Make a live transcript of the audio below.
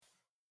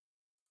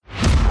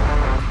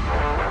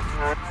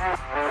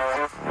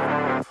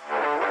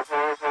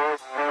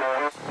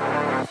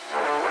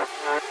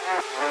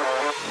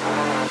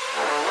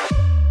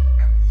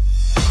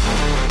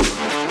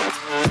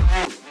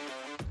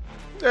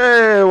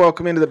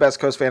welcome into the Best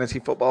Coast Fantasy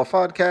Football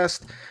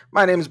Podcast.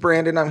 My name is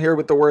Brandon. I'm here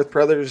with the Worth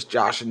brothers,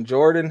 Josh and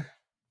Jordan.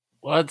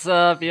 What's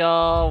up,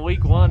 y'all?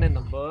 Week 1 in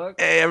the book.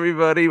 Hey,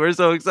 everybody. We're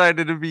so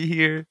excited to be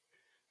here.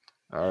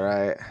 All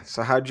right.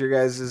 So how'd your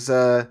guys'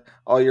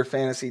 all your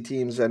fantasy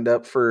teams end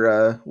up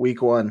for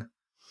week 1?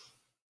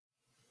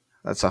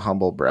 That's a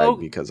humble brag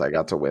because I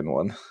got to win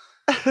one.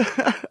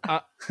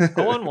 I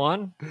won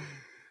one.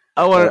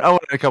 I won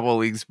a couple of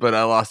leagues, but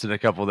I lost in a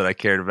couple that I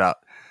cared about.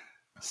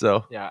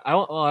 So yeah, I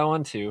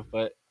won 2,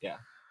 but yeah.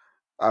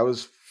 I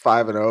was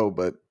 5-0,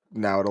 but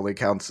now it only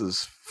counts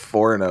as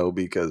 4-0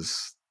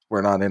 because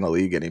we're not in a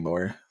league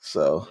anymore.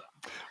 So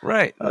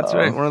right, that's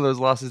right. One of those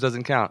losses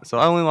doesn't count. So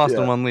I only lost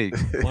in one league.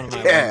 One of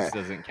my wins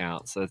doesn't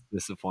count, so it's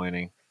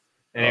disappointing.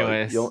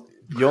 Anyways, you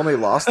only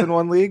lost in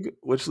one league.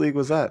 Which league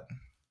was that?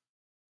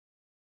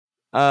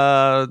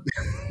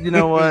 You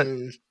know what?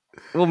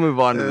 We'll move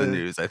on to the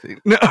news, I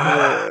think. No.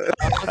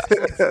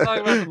 Let's talk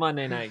about the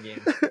Monday night game.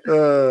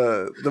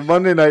 The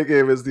Monday night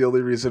game is the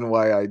only reason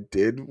why I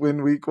did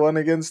win week 1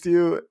 against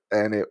you,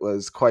 and it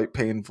was quite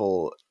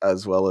painful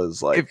as well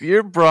as like... If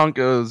your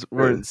Broncos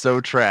weren't so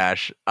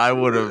trash, I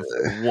would have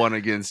won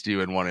against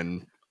you and won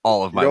in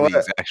all of my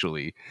leagues,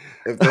 actually.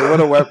 If they would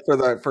have went for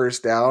that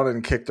first down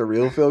and kicked a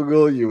real field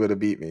goal, you would have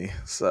beat me.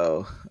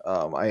 So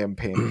I am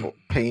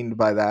pained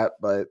by that,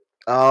 but...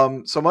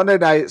 So Monday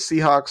night,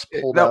 Seahawks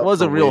pulled out. That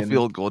was a real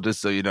field goal, just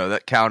so you know.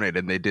 That counted,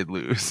 and they did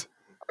lose.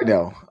 I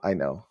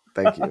know.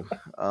 Thank you.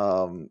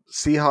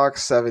 Seahawks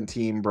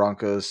 17,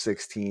 Broncos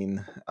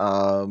 16.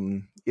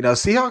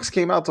 Seahawks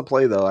came out to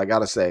play, though, I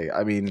gotta say.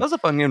 I mean, that was a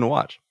fun game to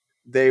watch.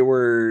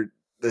 The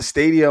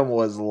stadium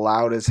was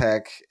loud as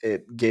heck.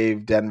 It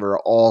gave Denver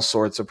all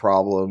sorts of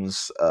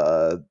problems.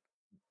 They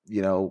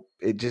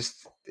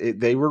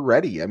were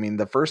ready. I mean,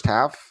 the first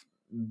half,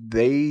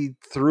 they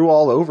threw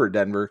all over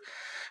Denver.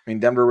 I mean,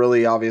 Denver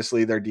really,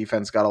 obviously, their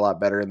defense got a lot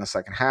better in the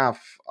second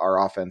half.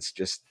 Our offense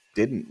just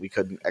didn't. We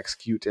couldn't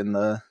execute in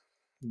the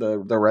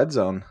red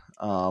zone.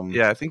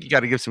 I think you got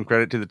to give some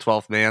credit to the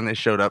 12th man. They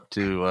showed up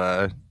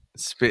to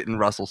spit in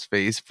Russell's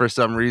face for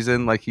some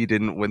reason, like he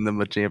didn't win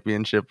them a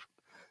championship.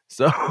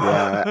 So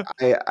yeah,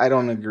 I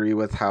don't agree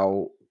with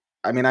how.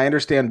 I mean, I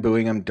understand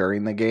booing him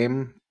during the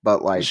game,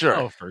 but like, sure.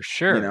 Oh, for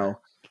sure.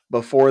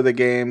 Before the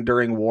game,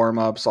 during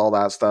warm-ups, all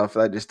that stuff,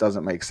 that just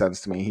doesn't make sense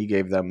to me. He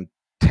gave them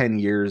 10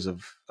 years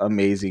of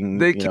amazing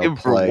came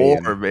play.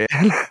 For war, man.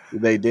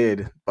 They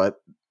did,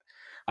 but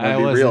I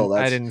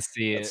didn't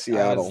see it.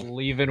 Seattle. I was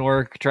leaving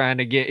work trying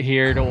to get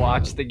here to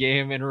watch the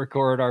game and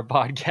record our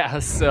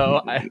podcast,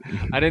 so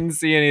I didn't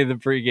see any of the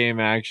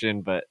pregame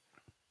action, but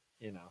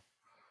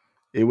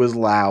it was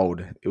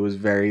loud. It was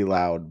very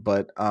loud,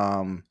 but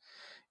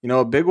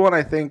a big one.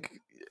 I think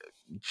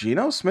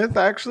Geno Smith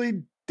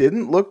actually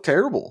didn't look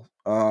terrible.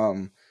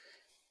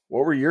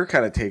 What were your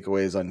kind of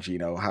takeaways on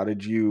Geno? How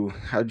did you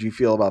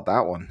feel about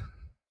that one?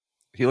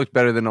 He looked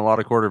better than a lot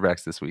of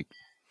quarterbacks this week.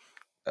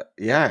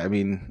 I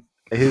mean,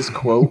 his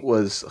quote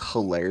was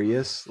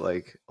hilarious.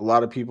 Like, a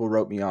lot of people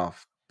wrote me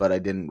off, but I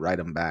didn't write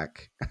them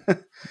back.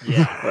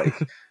 Yeah.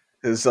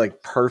 It was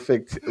like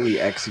perfectly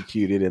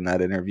executed in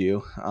that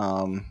interview.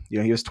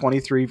 He was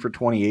 23 for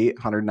 28,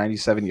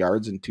 197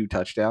 yards and 2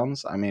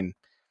 touchdowns. I mean,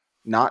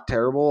 not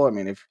terrible. I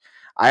mean, if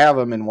I have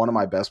him in one of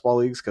my best ball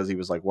leagues because he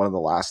was like one of the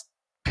last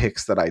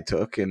picks that I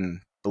took,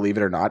 and believe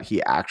it or not,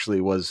 he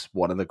actually was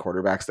one of the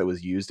quarterbacks that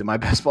was used in my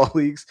best ball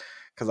leagues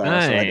because I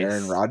also had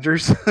Aaron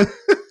Rodgers.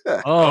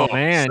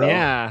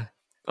 Yeah.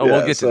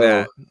 We'll get to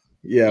that.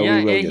 Yeah,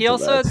 he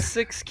also had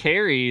 6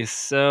 carries,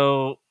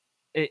 so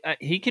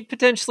he could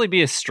potentially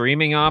be a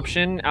streaming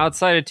option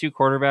outside of 2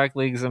 quarterback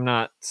leagues. I'm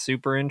not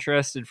super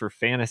interested for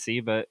fantasy,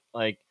 but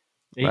like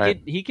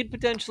he could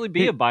potentially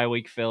be a bye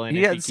week fill-in.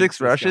 He had 6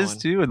 rushes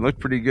too and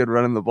looked pretty good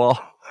running the ball.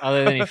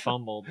 Other than he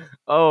fumbled.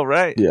 Oh,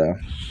 right. Yeah.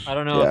 I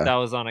don't know if that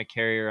was on a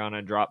carry or on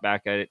a drop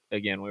back.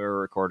 Again, we were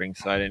recording,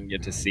 so I didn't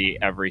get to see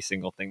every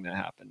single thing that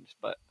happened.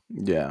 But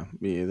yeah,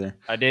 me either.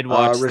 I did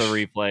watch the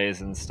replays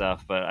and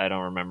stuff, but I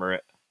don't remember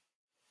it.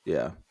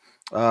 Yeah.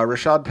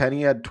 Rashad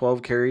Penny had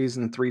 12 carries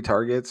and 3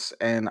 targets,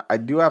 and I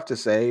do have to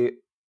say,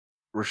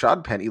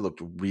 Rashad Penny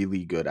looked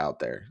really good out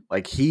there.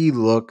 Like, he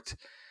looked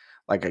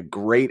like a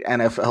great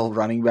NFL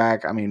running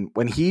back. I mean,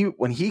 when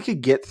he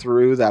could get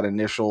through that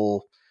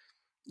initial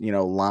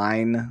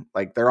line,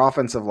 like their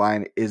offensive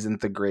line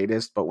isn't the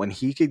greatest, but when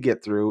he could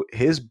get through,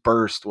 his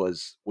burst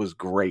was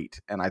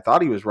great. And I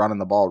thought he was running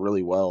the ball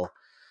really well.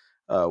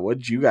 What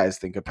did you guys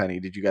think of Penny?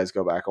 Did you guys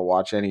go back and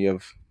watch any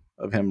of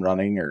him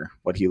running or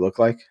what he looked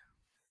like?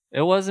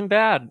 It wasn't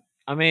bad.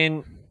 I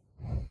mean,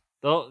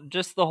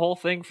 just the whole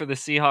thing for the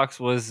Seahawks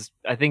was,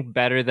 I think,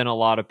 better than a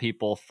lot of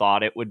people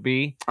thought it would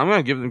be. I'm going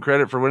to give them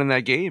credit for winning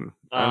that game.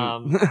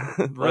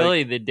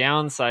 Really, the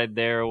downside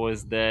there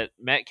was that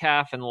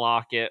Metcalf and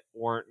Lockett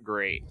weren't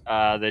great.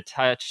 The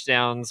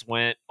touchdowns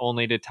went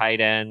only to tight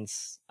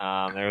ends.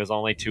 There was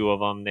only 2 of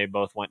them. They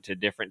both went to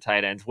different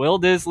tight ends. Will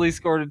Disley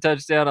scored a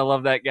touchdown. I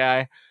love that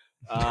guy.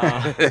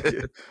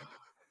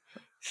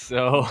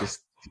 So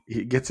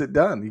He gets it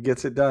done. He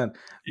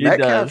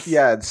Metcalf, does.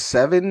 yeah, had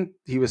 7.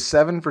 He was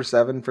 7 for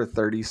 7 for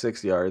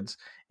 36 yards.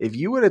 If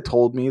you would have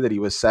told me that he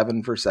was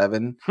 7 for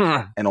 7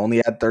 and only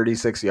had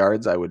 36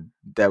 yards, I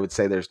would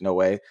say there's no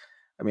way.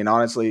 I mean,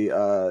 honestly,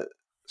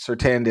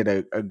 Surtain did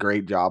a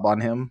great job on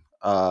him.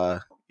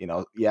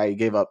 He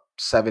gave up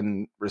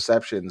 7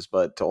 receptions,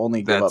 but to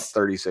only give up That's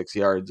 36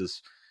 yards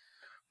is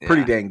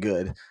pretty yeah. dang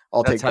good.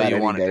 I'll That's take how that you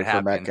any want it day to for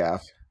happen.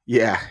 Metcalf.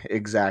 Yeah,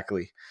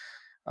 exactly.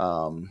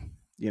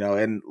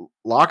 And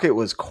Lockett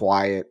was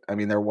quiet. I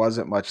mean, there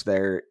wasn't much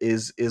there.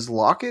 Is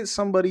Lockett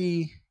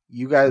somebody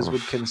you guys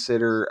would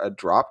consider a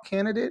drop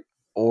candidate?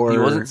 He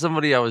wasn't Or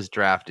somebody I was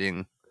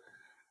drafting.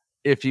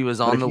 If he was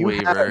but on if the you had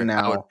him waiver, I would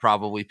now,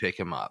 probably pick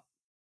him up.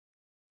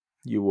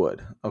 you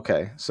would.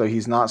 Okay. So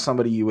he's not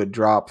somebody you would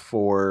drop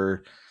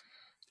for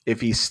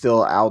if he's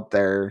still out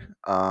there.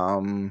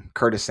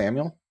 Curtis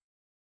Samuel?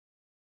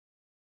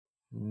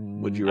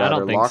 Would you I don't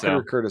rather think Lockett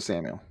or so. Curtis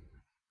Samuel?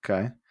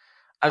 Okay.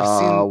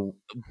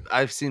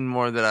 I've seen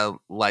more that I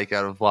like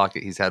out of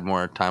Lockett. He's had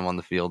more time on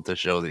the field to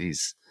show that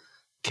he's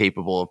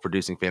capable of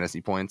producing fantasy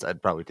points.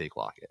 I'd probably take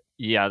Lockett.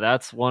 Yeah,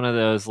 that's one of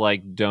those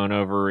like don't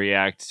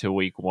overreact to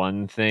week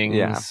 1 things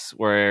Yeah.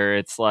 where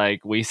it's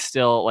like we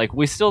still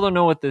don't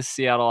know what this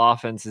Seattle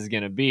offense is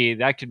going to be.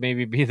 That could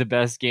maybe be the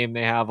best game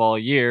they have all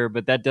year,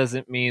 but that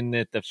doesn't mean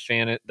that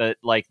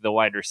the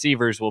wide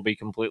receivers will be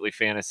completely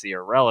fantasy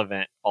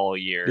irrelevant all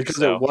year. Because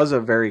So it was a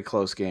very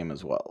close game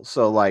as well.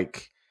 So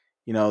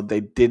they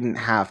didn't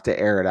have to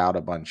air it out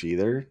a bunch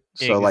either.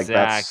 So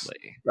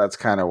exactly. that's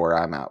kind of where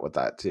I'm at with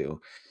that too.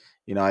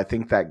 I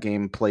think that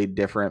game played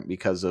different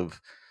because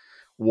of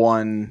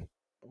one,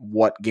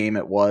 what game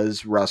it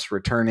was, Russ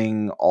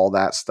returning, all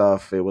that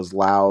stuff. It was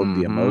loud,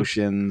 the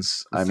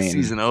emotions. It's the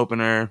season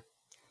opener.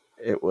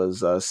 It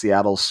was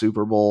Seattle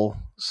Super Bowl.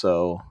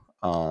 So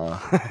I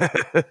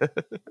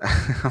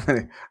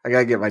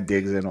gotta get my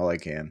digs in all I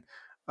can.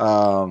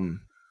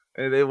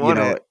 They won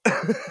it.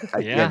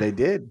 Yeah, they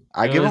did.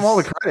 I give them all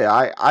the credit.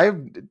 I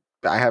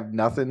have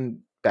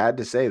nothing bad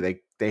to say.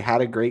 They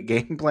had a great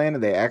game plan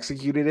and they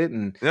executed it.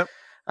 And yep.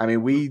 I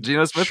mean, we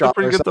Geno Smith shot was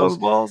pretty good ourselves.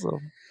 those balls. So.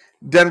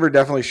 Denver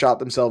definitely shot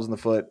themselves in the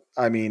foot.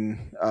 I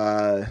mean,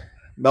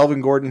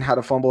 Melvin Gordon had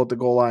a fumble at the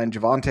goal line.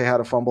 Javonte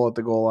had a fumble at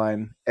the goal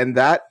line, and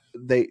that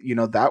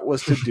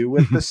was to do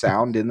with the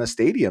sound in the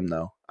stadium,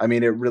 though. I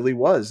mean, it really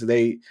was.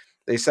 They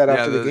said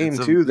after the game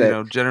too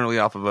that generally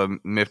off of a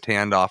miffed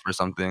handoff or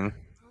something.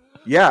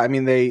 Yeah, I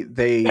mean they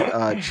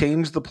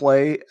changed the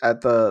play at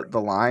the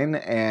line,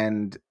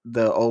 and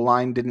the O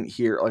line didn't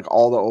hear, like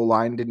all the O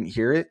line didn't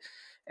hear it,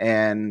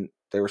 and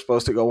they were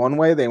supposed to go one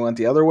way, they went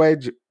the other way.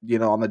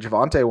 On the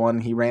Javonte one,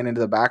 he ran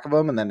into the back of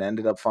him and then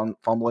ended up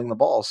fumbling the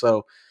ball.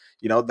 So,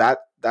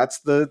 that's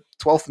the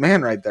 12th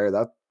man right there.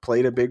 That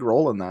played a big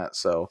role in that.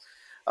 So,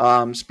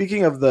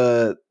 speaking of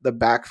the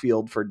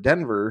backfield for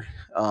Denver,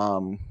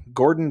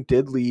 Gordon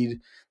did lead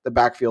the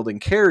backfield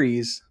in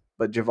carries,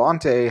 but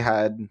Javonte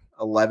had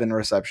 11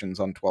 receptions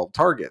on 12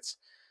 targets.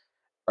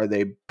 Are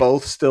they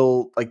both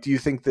still do you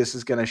think this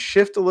is going to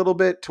shift a little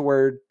bit to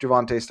where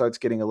Javonte starts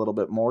getting a little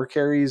bit more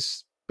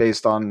carries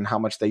based on how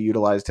much they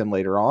utilized him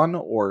later on?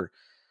 Or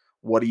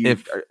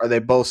are they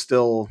both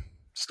still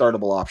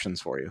startable options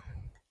for you?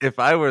 If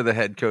I were the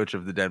head coach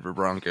of the Denver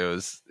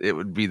Broncos, it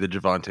would be the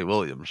Javonte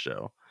Williams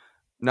show.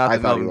 Not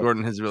that Melvin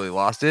Gordon has really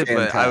lost it,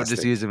 but I would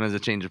just use him as a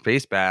change of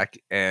pace back.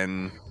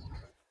 And,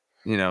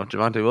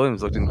 Javonte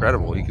Williams looked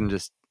incredible. He can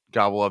just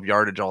gobble up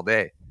yardage all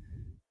day.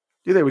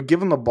 Dude, they would give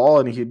him the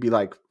ball and he'd be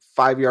like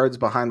 5 yards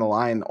behind the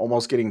line,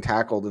 almost getting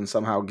tackled, and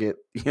somehow get,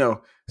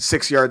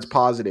 6 yards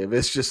positive.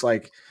 It's just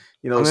like,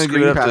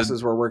 screen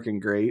passes were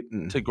working great.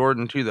 And to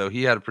Gordon too, though,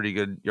 he had a pretty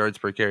good yards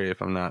per carry,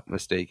 if I'm not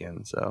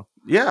mistaken. So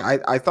yeah,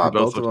 I thought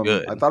both of them.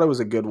 Good. I thought it was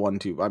a good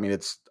 1-2. I mean,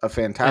 it's a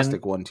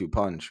fantastic 1-2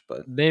 punch.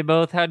 But they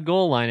both had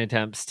goal line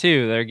attempts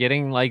too.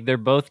 They're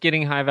both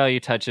getting high value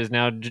touches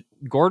now.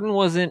 Gordon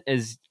wasn't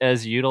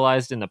as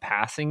utilized in the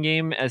passing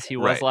game as he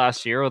was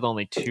last year, with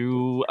only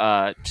two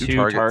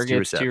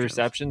targets, two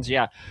receptions.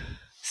 Yeah.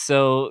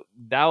 So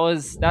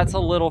that's a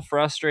little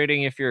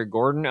frustrating if you're a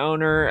Gordon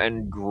owner,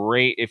 and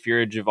great if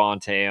you're a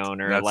Javonte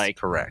owner. That's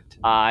correct.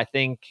 I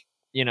think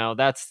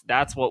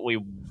that's what we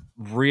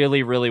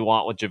really, really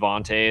want with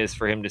Javonte, is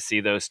for him to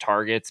see those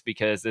targets,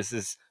 because this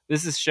is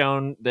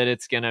shown that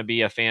it's going to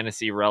be a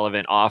fantasy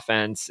relevant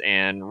offense,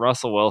 and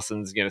Russell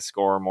Wilson's going to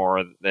score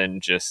more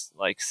than just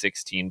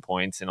 16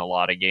 points in a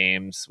lot of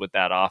games with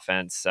that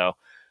offense. So,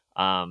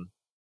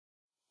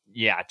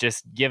 yeah,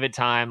 just give it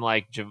time.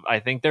 I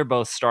think they're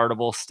both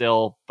startable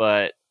still,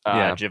 but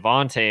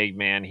Javonte,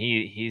 man,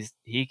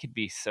 he could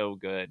be so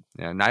good.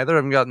 Yeah, neither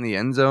of them got in the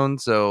end zone,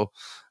 so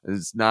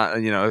it's not,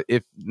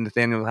 if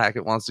Nathaniel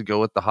Hackett wants to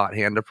go with the hot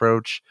hand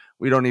approach,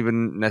 we don't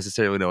even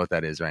necessarily know what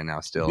that is right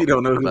now. Still, we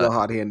don't know who the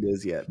hot hand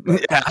is yet.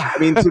 Yeah. I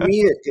mean, to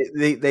me,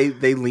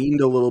 they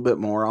leaned a little bit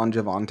more on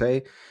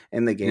Javonte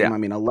in the game. Yeah. I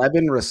mean,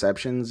 11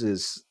 receptions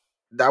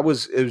it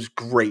was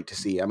great to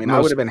see. I mean, I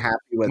would have been happy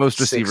with most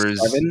receivers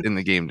in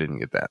the game didn't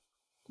get that.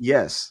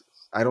 Yes.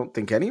 I don't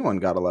think anyone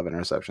got 11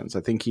 receptions.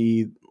 I think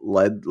he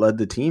led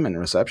the team in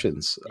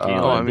receptions. He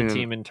led the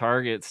team in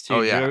targets too.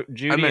 Oh yeah,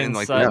 Judy and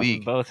like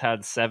Sutton both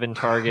had 7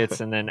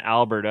 targets, and then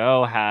Albert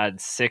O had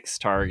 6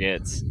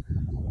 targets.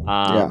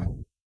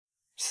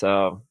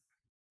 So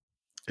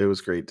it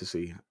was great to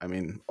see. I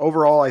mean,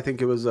 overall, I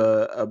think it was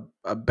a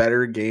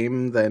better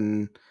game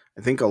than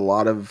I think a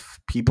lot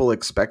of people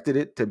expected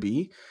it to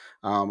be.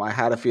 I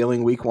had a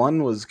feeling week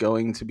 1 was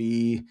going to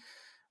be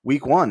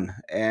week 1,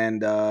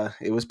 and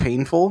it was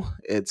painful.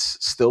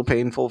 It's still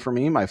painful for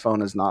me. My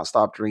phone has not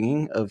stopped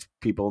ringing of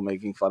people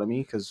making fun of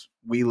me because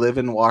we live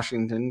in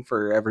Washington,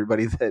 for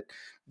everybody that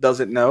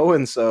doesn't know.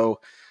 And so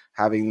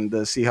having the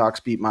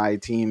Seahawks beat my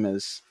team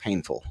is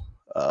painful,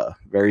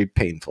 very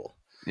painful.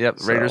 Yep,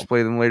 Raiders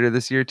play them later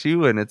this year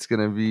too, and it's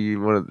going to be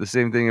the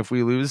same thing if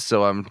we lose.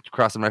 So I'm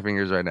crossing my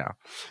fingers right now.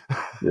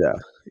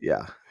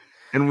 Yeah.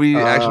 And we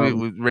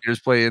Raiders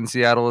play in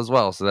Seattle as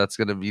well, so that's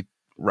going to be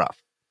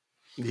rough.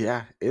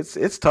 Yeah,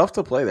 it's tough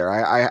to play there.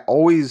 I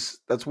always,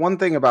 that's one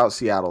thing about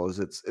Seattle, is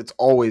it's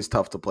always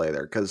tough to play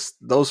there because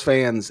those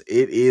fans,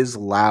 it is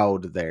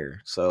loud there.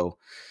 So,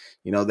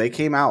 they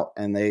came out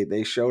and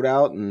they showed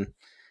out, and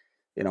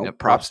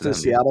props to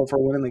Seattle for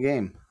winning the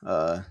game.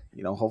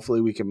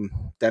 Hopefully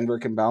Denver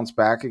can bounce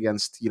back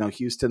against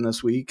Houston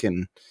this week,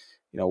 and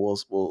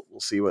we'll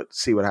see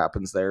what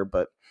happens there.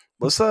 But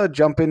let's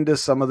jump into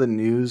some of the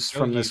news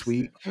from this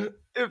week.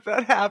 If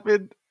that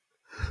happened.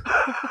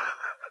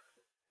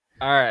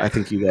 All right. I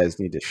think you guys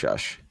need to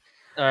shush.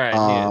 All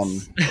right.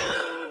 News.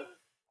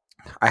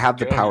 I have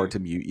the power to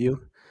mute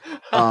you.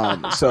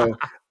 So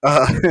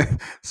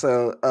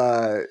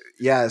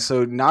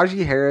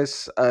Najee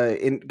Harris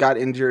got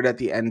injured at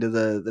the end of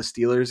the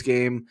Steelers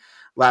game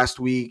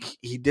last week.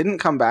 He didn't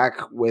come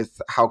back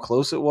with how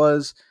close it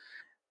was.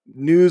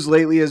 News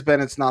lately has been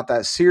it's not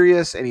that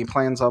serious, and he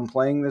plans on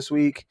playing this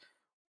week.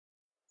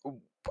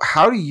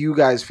 How do you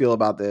guys feel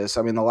about this?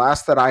 I mean, the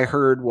last that I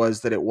heard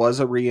was that it was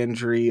a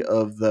re-injury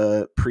of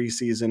the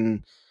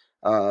preseason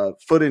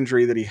foot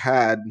injury that he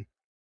had.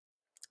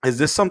 Is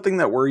this something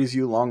that worries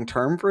you long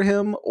term for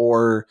him?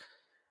 Or,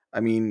 I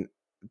mean,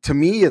 to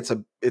me, it's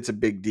a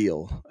big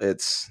deal.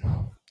 It's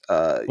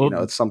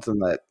it's something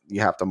that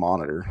you have to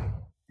monitor.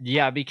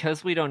 Yeah,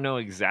 because we don't know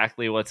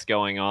exactly what's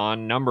going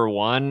on. Number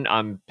one,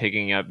 I'm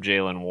picking up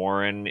Jaylen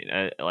Warren.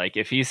 Like,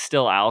 if he's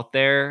still out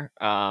there,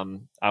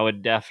 I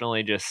would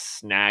definitely just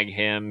snag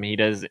him. He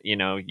does,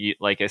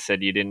 like I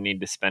said, you didn't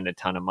need to spend a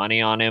ton of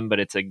money on him, but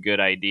it's a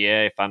good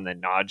idea. If I'm the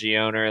Najee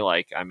owner,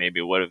 like, I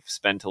maybe would have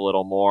spent a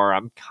little more.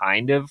 I'm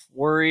kind of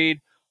worried.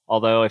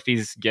 Although if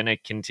he's going to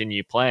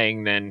continue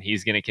playing, then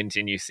he's going to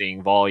continue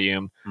seeing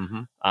volume.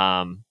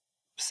 Mm-hmm.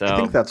 So I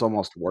think that's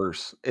almost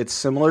worse. It's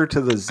similar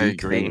to the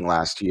Zeke thing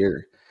last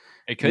year.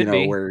 It could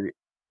be where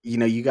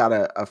you got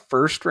a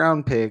first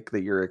round pick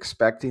that you're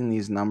expecting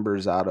these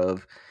numbers out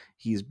of.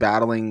 He's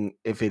battling,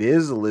 if it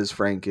is a Liz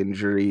Frank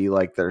injury,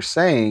 like they're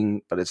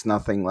saying, but it's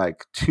nothing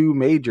like too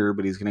major,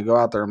 but he's going to go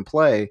out there and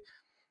play.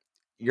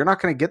 You're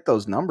not going to get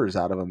those numbers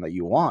out of him that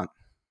you want.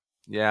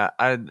 Yeah,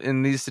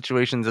 in these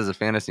situations as a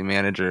fantasy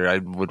manager, I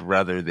would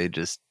rather they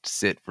just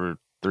sit for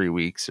 3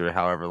 weeks or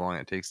however long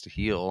it takes to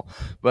heal.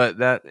 But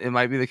that it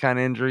might be the kind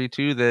of injury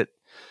too that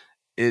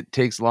it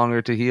takes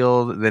longer to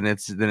heal than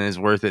it's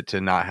worth it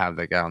to not have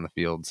that guy on the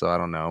field. So I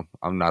don't know.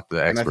 I'm not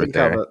the expert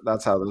there.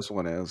 That's how this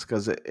one is,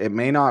 because it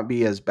may not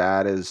be as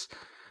bad as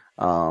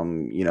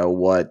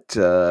what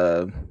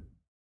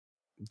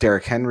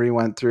Derrick Henry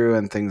went through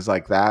and things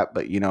like that.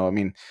 But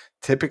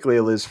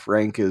typically Liz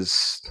Frank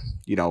is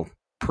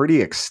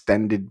pretty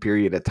extended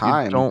period of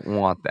time. You don't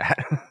want that.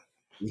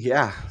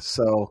 Yeah.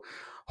 So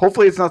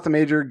hopefully it's not the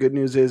major. Good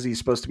news is he's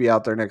supposed to be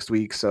out there next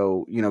week.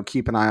 So,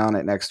 keep an eye on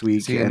it next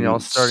week. See, and y'all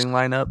starting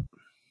lineup?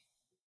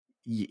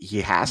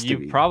 He has to You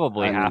be.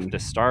 probably have to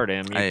start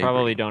him. You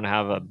probably agree. don't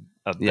have a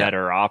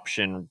better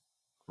option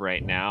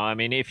right now. I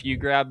mean, if you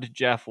grabbed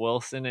Jeff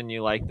Wilson and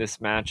you like this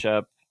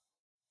matchup,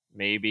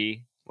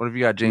 maybe. What if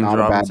you got James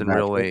Robinson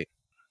real late?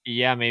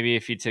 Yeah, maybe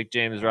if you took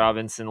James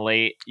Robinson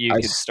late, you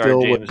could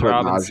start James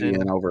Robinson.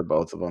 Najee in over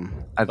both of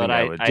them. I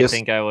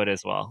think I would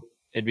as well.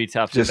 It'd be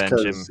tough to bench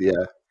him.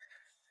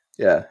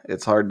 Yeah,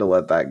 it's hard to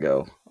let that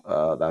go.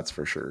 That's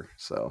for sure.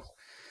 So,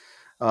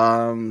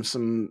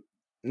 some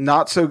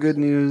not so good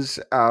news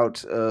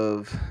out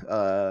of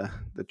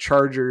the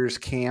Chargers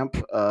camp.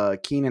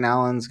 Keenan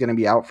Allen's going to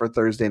be out for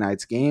Thursday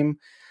night's game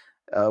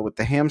with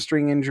the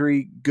hamstring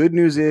injury. Good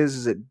news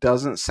is it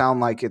doesn't sound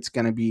like it's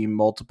going to be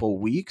multiple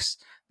weeks.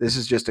 This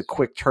is just a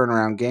quick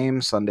turnaround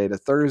game, Sunday to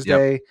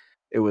Thursday. Yep.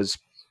 It was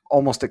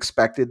almost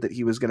expected that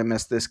he was going to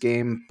miss this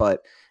game,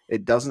 but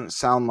it doesn't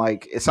sound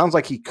like – it sounds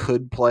like he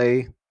could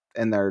play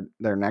in their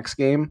next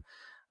game.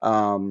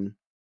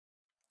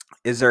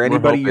 Is there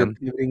anybody you're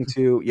pivoting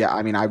to? Yeah,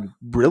 I mean, I'm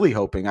really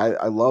hoping.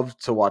 I love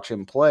to watch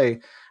him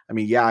play. I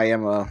mean, yeah, I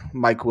am a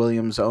Mike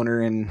Williams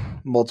owner in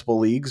multiple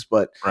leagues,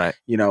 but right.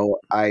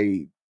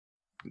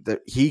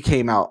 He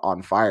came out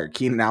on fire.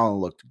 Keenan Allen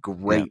looked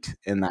great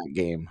in that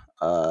game.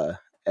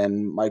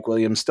 And Mike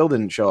Williams still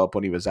didn't show up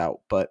when he was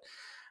out. But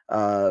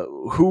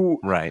Who,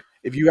 right?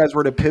 If you guys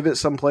were to pivot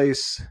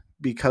someplace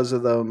because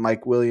of the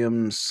Mike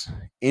Williams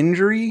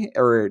injury,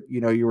 or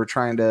you were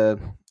trying to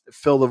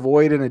fill the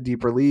void in a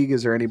deeper league,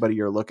 is there anybody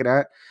you're looking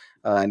at?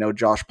 I know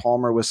Josh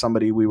Palmer was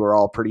somebody we were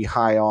all pretty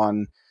high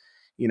on,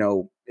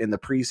 in the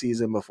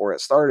preseason before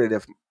it started.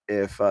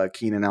 If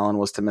Keenan Allen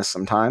was to miss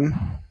some time,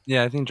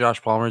 yeah, I think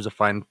Josh Palmer is a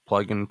fine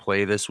plug and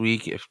play this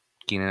week. If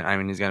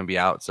Keenan, he's going to be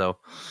out, so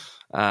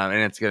and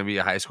it's going to be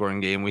a high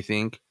scoring game. We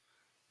think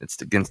it's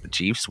against the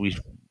Chiefs.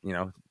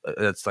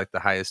 That's like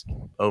the highest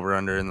over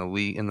under in the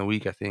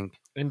week, I think.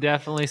 And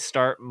definitely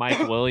start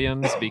Mike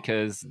Williams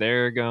because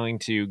they're going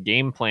to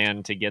game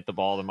plan to get the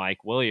ball to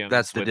Mike Williams.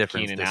 That's the with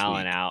difference Keenan this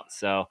Allen week. out.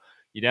 So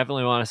you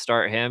definitely want to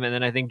start him. And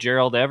then I think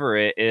Gerald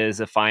Everett is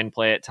a fine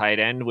play at tight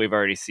end. We've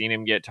already seen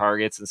him get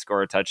targets and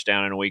score a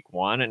touchdown in week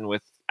 1. And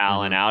with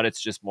Allen out,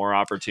 it's just more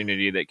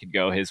opportunity that could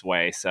go his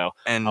way. So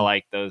I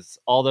like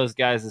all those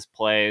guys as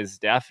plays.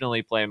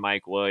 Definitely play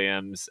Mike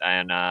Williams.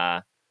 And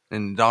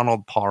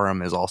Donald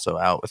Parham is also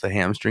out with a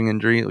hamstring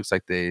injury. It looks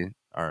like they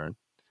are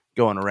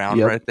going around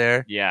right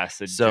there. Yeah,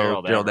 so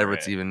Gerald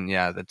Everett's even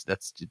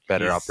that's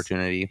better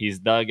opportunity.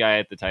 He's the guy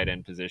at the tight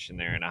end position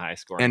there in a high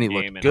scoring game. And he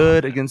looked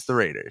good against the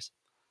Raiders.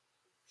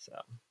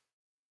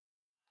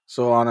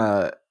 So on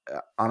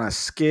a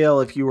scale,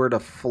 if you were to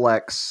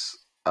flex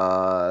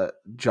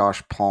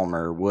Josh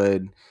Palmer, where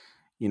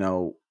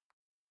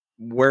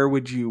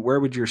would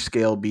your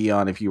scale be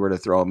on if you were to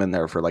throw him in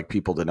there for like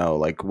people to know?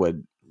 Like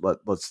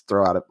let's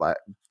throw out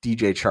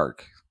DJ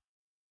Chark.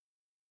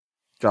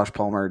 Josh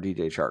Palmer or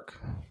DJ Chark?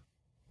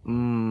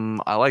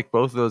 I like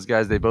both of those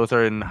guys. They both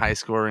are in high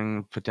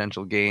scoring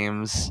potential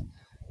games.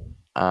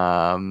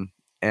 And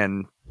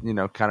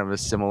kind of a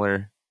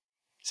similar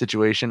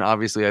situation.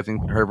 Obviously, I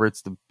think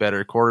Herbert's the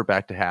better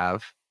quarterback to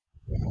have.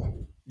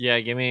 Yeah,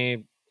 give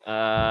me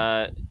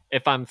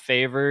if I'm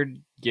favored,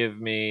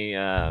 give me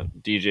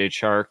DJ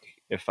Chark.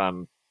 If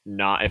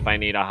I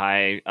need a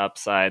high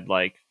upside,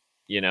 like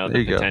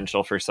the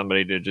potential for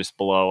somebody to just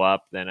blow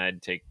up, then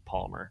I'd take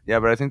Palmer.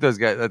 Yeah, but I think those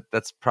guys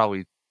that's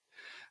probably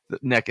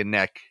neck and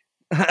neck.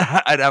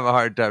 I'd have a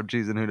hard time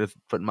choosing who to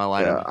put in my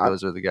lineup. If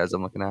those are the guys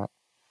I'm looking at.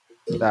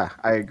 Yeah,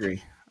 I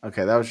agree.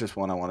 Okay, that was just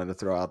one I wanted to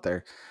throw out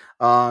there.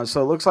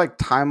 So it looks like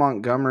Ty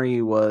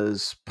Montgomery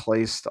was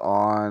placed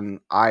on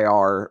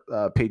IR.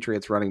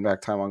 Patriots running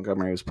back Ty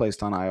Montgomery was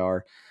placed on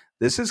IR.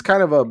 This is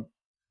kind of a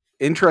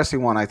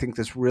interesting one. I think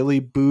this really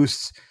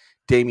boosts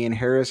Damian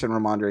Harris and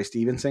Ramondre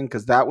Stevenson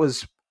because that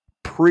was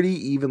pretty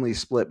evenly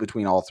split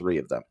between all three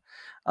of them.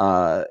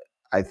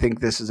 I think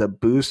this is a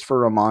boost for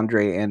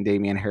Ramondre and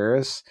Damian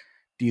Harris.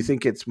 Do you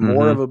think it's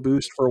more of a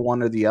boost for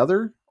one or the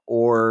other,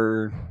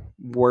 or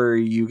where are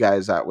you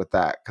guys at with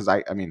that? Because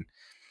I think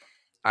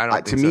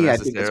I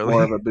think it's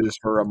more of a boost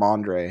for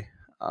Ramondre.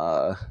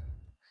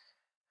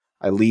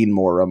 I lean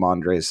more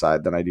Ramondre's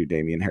side than I do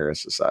Damian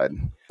Harris's side.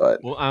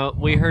 But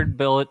we heard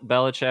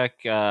Belichick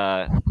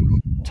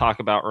talk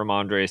about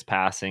Ramondre's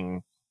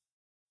passing,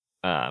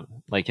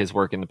 like his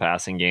work in the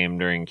passing game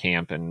during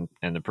camp and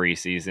the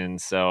preseason.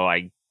 So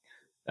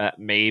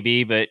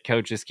maybe, but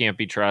coaches can't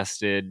be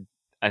trusted.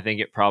 I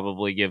think it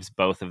probably gives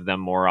both of them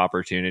more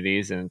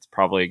opportunities, and it's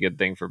probably a good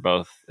thing for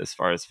both as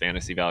far as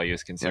fantasy value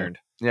is concerned.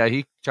 Yeah,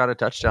 he got a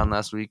touchdown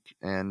last week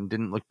and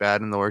didn't look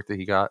bad in the work that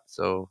he got.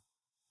 So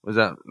was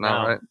that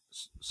not right?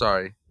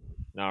 Sorry.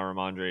 No,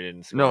 Ramondre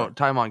didn't score. No,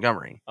 Ty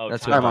Montgomery. Oh,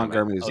 Ty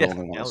Montgomery is the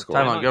only one that scored.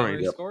 Ty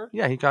Montgomery scored?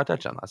 Yeah, he got a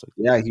touchdown last week.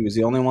 Yeah, he was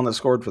the only one that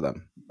scored for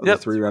them. The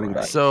three running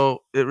backs.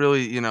 So it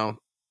really,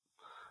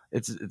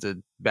 it's a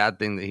bad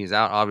thing that he's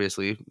out,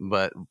 obviously,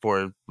 but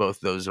for both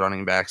those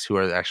running backs who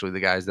are actually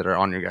the guys that are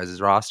on your guys'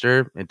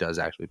 roster, it does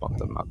actually bump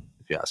them up,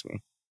 if you ask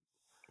me.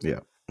 Yeah.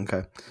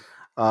 Okay.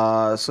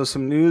 So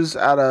some news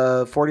out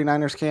of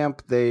 49ers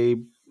camp. They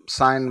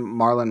signed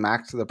Marlon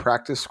Mack to the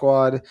practice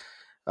squad.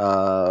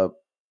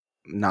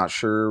 Not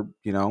sure,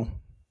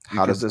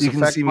 how does this affect?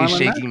 You can see me Marlon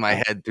shaking Mack?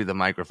 my head through the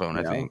microphone,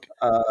 I think.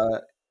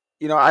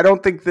 I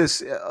don't think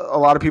this. A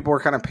lot of people were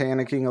kind of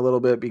panicking a little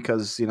bit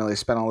because they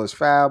spent all this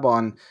fab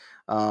on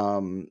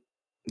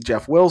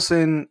Jeff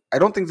Wilson. I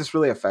don't think this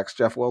really affects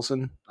Jeff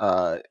Wilson,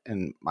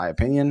 in my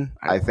opinion.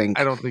 I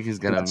don't think he's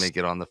going to make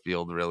it on the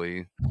field,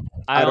 really.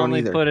 I only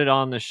either. Put it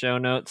on the show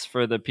notes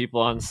for the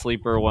people on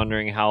Sleeper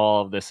wondering how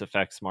all of this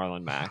affects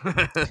Marlon Mack.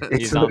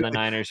 He's on the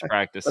Niners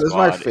practice squad.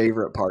 That is my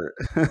favorite part.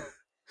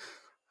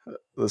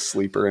 The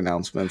Sleeper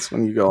announcements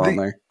when you go on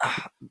there.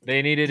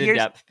 They needed a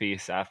depth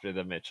piece after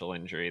the Mitchell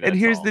injury. And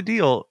here's the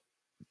deal.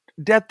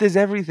 Depth is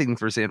everything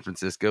for San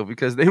Francisco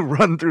because they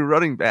run through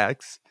running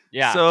backs.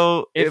 Yeah.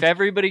 So if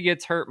everybody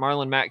gets hurt,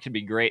 Marlon Mack could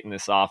be great in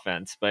this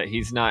offense, but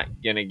he's not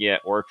going to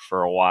get work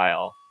for a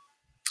while.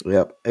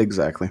 Yep,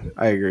 exactly.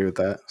 I agree with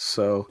that.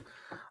 So,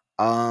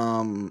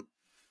 kind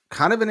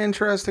of an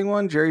interesting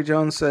one. Jerry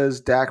Jones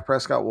says Dak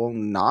Prescott will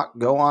not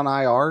go on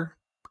IR.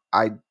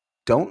 I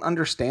don't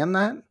understand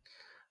that.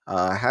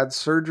 Had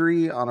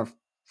surgery on a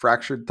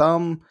fractured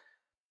thumb.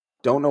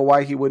 Don't know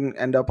why he wouldn't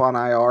end up on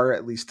IR,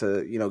 at least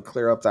to,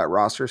 clear up that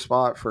roster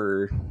spot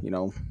for,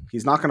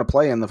 he's not going to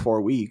play in the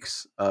 4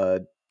 weeks.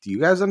 Do you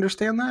guys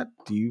understand that?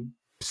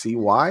 see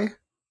why?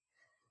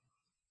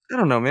 I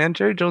don't know, man.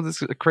 Jerry Jones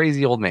is a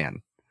crazy old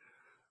man.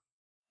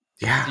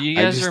 Yeah. Do you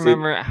guys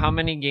remember how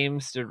many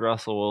games did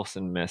Russell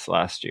Wilson miss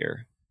last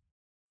year?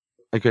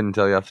 I couldn't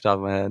tell you off the top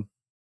of my head.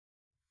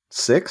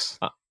 6?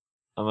 I'm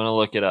going to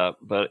look it up.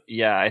 But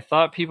yeah, I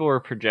thought people were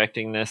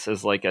projecting this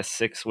as like a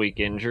 6-week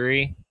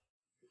injury.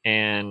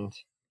 And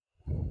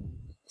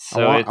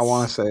so I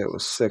want to say it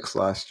was 6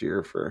 last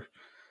year for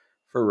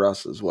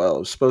Russ as well. It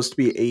was supposed to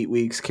be 8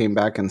 weeks, came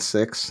back in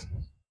 6.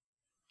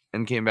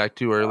 And came back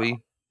too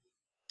early?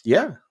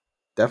 Yeah,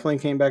 definitely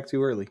came back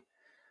too early.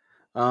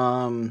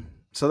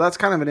 So that's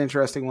kind of an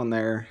interesting one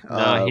there.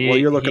 No,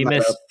 he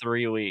missed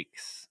 3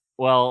 weeks.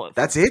 Well,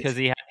 that's it? Because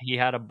he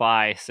had a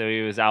bye, so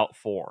he was out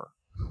 4.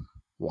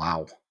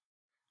 Wow.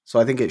 So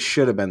I think it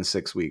should have been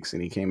 6 weeks,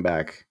 and he came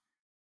back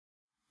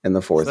in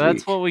the 4th week. So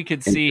that's what we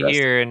could see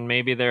here, and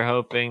maybe they're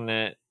hoping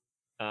that.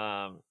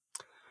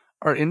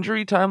 Are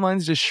injury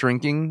timelines just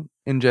shrinking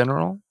in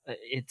general?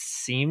 It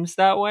seems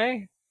that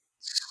way.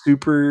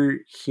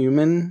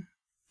 Superhuman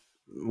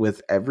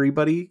with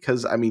everybody,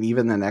 because I mean,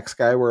 even the next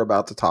guy we're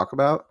about to talk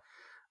about,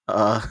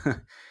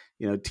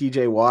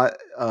 TJ Watt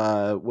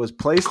was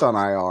placed on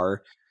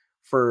IR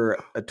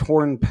for a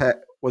torn pec.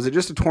 Was it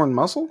just a torn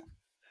muscle?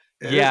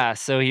 Yeah,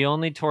 so he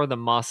only tore the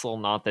muscle,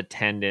 not the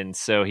tendon,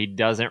 so he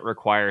doesn't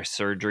require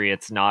surgery.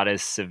 It's not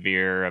as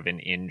severe of an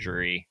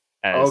injury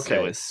as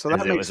it was. So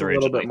that makes a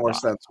little bit more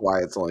sense why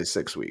it's only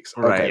 6 weeks.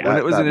 Right. Okay, when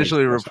it was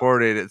initially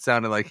reported, it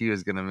sounded like he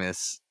was going to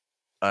miss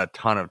a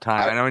ton of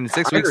time. I mean,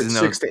 6 weeks is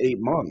 6 to 8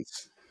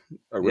 months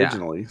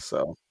originally.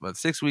 So, but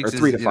 6 weeks is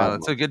 3 to 5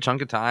 it's a good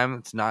chunk of time.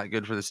 It's not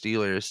good for the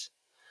Steelers.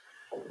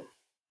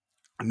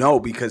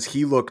 No, because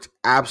he looked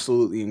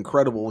absolutely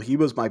incredible. He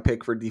was my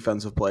pick for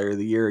Defensive Player of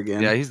the Year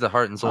again. Yeah, he's the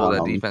heart and soul of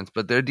that defense.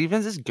 But their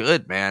defense is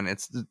good, man.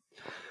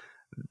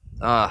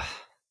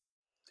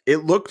 It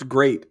looked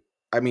great.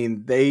 I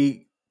mean,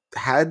 they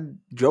had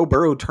Joe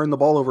Burrow turn the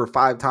ball over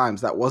 5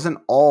 times. That wasn't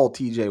all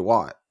TJ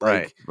Watt.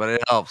 Right, but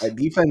it helps. A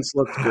defense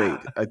looked great.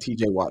 A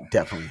TJ Watt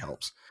definitely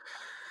helps.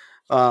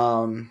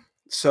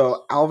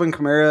 So Alvin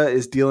Kamara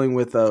is dealing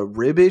with a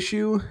rib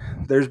issue.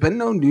 There's been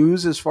no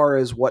news as far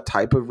as what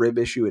type of rib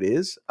issue it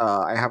is.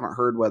 I haven't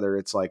heard whether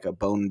it's like a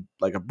bone,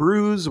 like a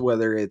bruise,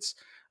 whether it's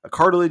a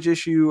cartilage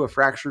issue, a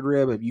fractured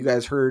rib. Have you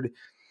guys heard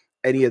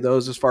any of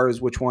those as far as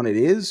which one it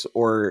is,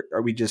 or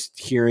are we just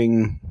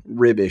hearing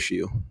rib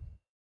issue?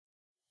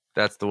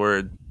 That's the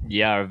word.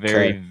 Yeah,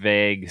 very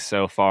vague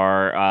so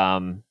far.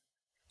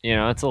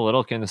 It's a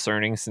little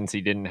concerning since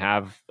he didn't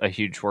have a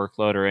huge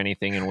workload or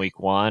anything in week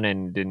 1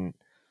 and didn't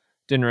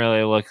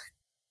really look,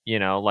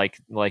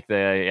 like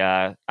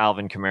the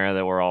Alvin Kamara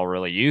that we're all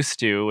really used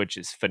to, which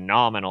is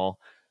phenomenal.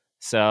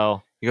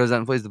 So he goes out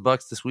and plays the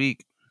Bucs this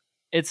week.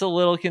 It's a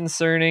little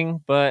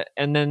concerning,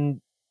 and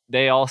then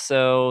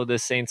the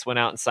Saints went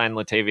out and signed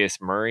Latavius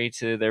Murray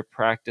to their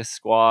practice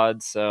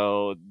squad.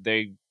 So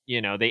they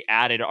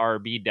added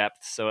RB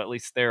depth. So at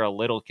least they're a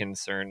little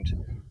concerned,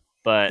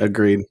 but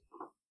agreed.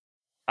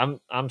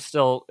 I'm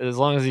still, as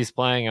long as he's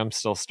playing, I'm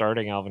still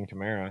starting Alvin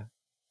Kamara.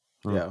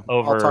 Yeah,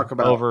 I'll talk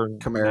about over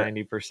Kamara.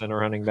 90% of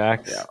running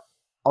backs. Yeah,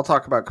 I'll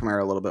talk about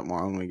Kamara a little bit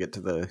more when we get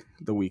to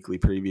the weekly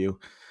preview.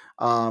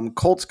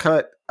 Colts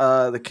cut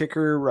the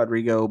kicker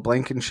Rodrigo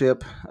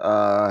Blankenship.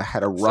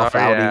 Had a rough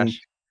outing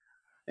Ash.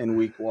 In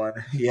week 1.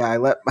 Yeah, I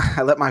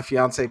let my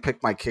fiance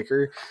pick my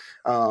kicker.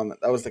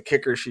 That was the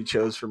kicker she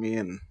chose for me,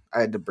 and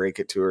I had to break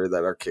it to her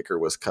that our kicker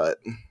was cut.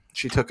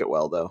 She took it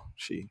well though.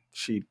 She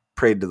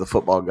prayed to the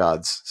football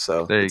gods,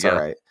 so it's all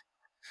right.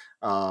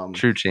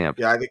 True champ.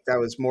 Yeah, I think that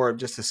was more of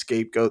just a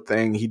scapegoat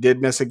thing. He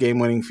did miss a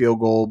game-winning field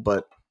goal,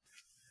 but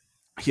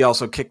he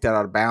also kicked it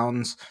out of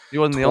bounds. He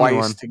wasn't the only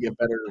one to get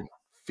better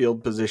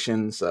field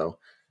position. So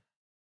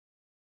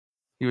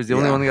he was the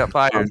only one that got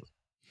fired.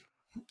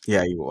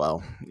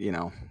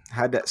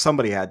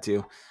 Somebody had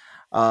to.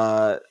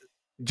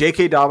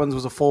 J.K. Dobbins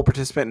was a full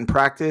participant in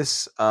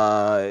practice.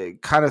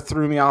 Kind of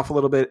threw me off a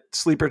little bit.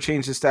 Sleeper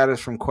changed his status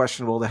from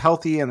questionable to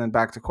healthy, and then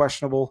back to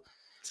questionable.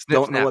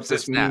 Don't know what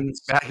this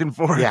means. Back and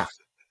forth. Yeah.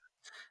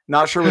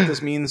 Not sure what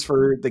this means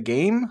for the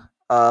game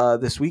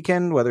this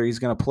weekend, whether he's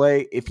going to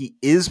play. If he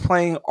is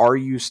playing, are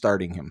you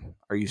starting him?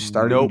 Are you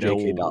starting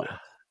J.K. Dobbins?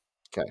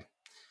 Okay.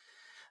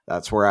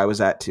 That's where I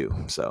was at too.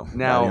 So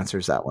now that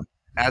answers that one.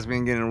 As we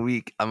get in a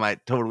week, I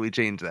might totally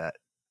change that.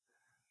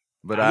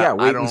 But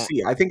wait and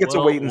see. I think it's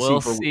a wait and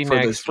see for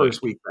this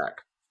first week back.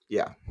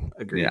 Yeah,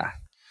 agreed. Yeah.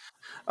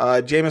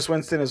 Jameis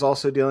Winston is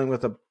also dealing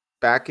with a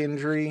back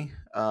injury.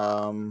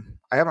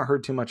 I haven't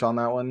heard too much on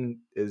that one.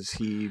 Is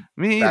he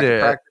Me back either?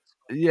 in practice?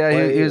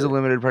 Yeah, he was a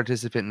limited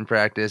participant in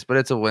practice, but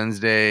it's a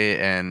Wednesday,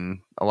 and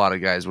a lot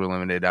of guys were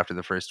limited after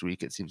the first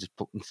week. It seems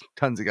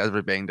tons of guys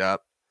were banged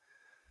up.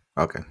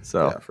 Okay,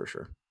 so yeah, for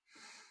sure.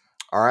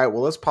 All right,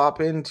 well, let's pop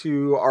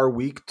into our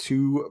week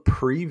 2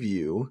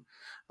 preview.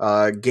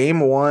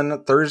 Game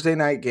 1, Thursday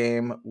night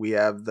game. We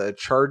have the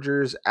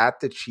Chargers at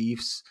the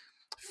Chiefs,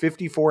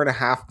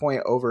 54.5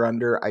 point over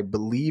under. I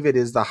believe it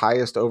is the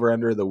highest over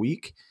under of the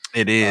week.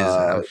 It is.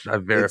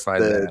 I've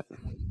verified that.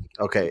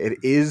 Okay, it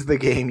is the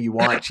game you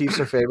want. Chiefs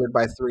are favored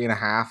by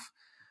 3.5.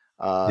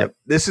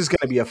 This is going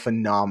to be a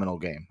phenomenal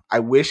game. I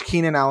wish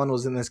Keenan Allen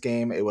was in this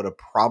game. It would have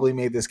probably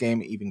made this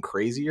game even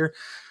crazier.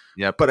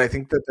 Yep. But I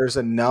think that there's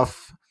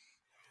enough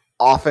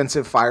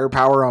offensive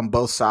firepower on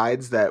both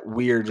sides that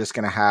we are just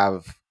going to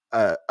have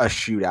a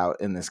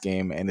shootout in this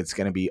game, and it's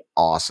going to be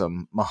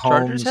awesome. Mahomes,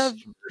 Chargers have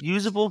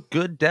usable,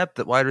 good depth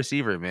at wide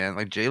receiver, man.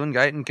 Like Jalen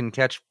Guyton can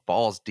catch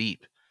balls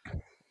deep.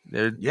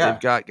 They've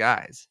got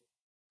guys.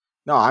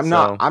 No, I'm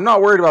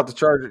not worried about the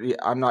Chargers.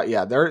 I'm not.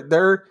 Yeah,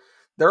 their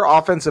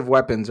offensive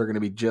weapons are going to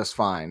be just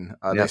fine.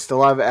 They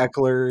still have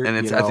Eckler,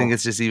 and I think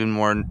it's just even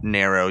more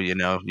narrow.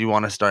 You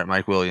want to start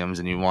Mike Williams,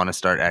 and you want to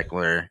start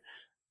Eckler,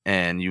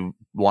 and you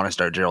want to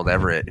start Gerald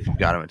Everett if you've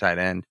got him at tight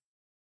end.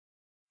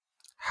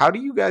 How do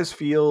you guys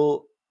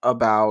feel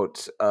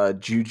about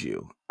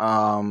Juju?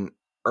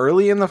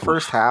 Early in the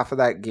first half of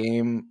that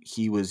game,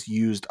 he was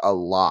used a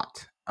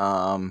lot.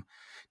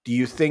 Do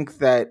you think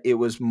that it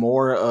was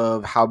more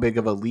of how big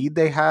of a lead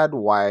they had,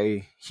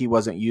 why he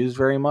wasn't used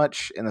very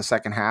much in the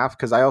second half?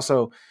 Because I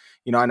also,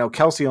 I know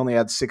Kelsey only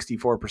had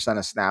 64%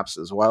 of snaps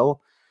as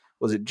well.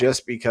 Was it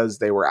just because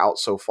they were out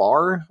so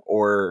far,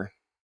 or,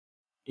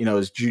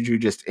 is Juju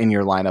just in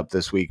your lineup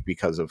this week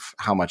because of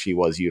how much he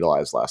was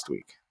utilized last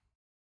week?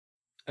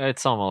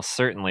 It's almost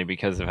certainly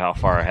because of how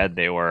far ahead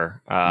they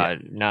were.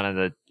 None of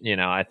the,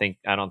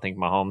 I don't think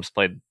Mahomes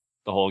played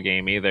the whole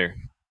game either.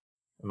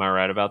 Am I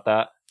right about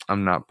that?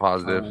 I'm not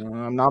positive.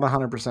 I'm not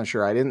 100%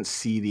 sure. I didn't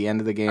see the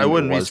end of the game. I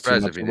wouldn't be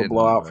surprised if it was a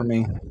blowout for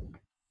me.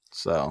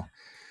 So,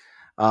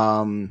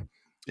 Arizona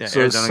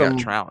got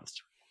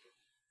trounced.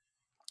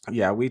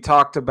 Yeah, we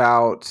talked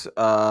about,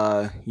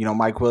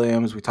 Mike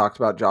Williams. We talked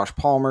about Josh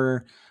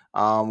Palmer.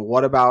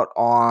 What about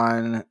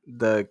on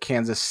the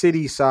Kansas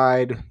City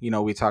side?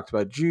 We talked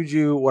about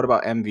Juju. What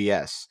about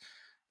MVS?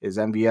 Is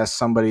MVS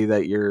somebody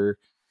that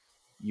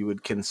you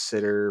would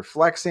consider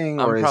flexing,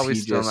 or I'm probably is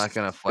he still just not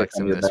going to flex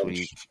him this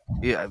week?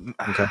 Yeah,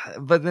 okay.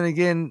 But then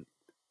again,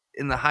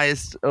 in the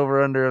highest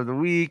over/under of the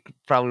week,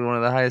 probably one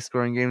of the highest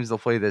scoring games they'll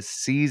play this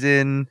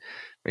season.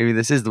 Maybe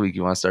this is the week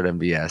you want to start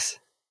MVS.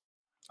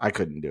 I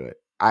couldn't do it.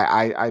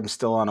 I'm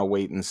still on a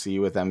wait and see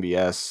with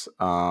MVS.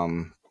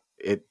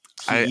 He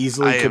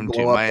easily could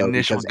blow up. My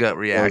initial gut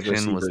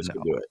reaction was no.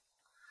 Could do it.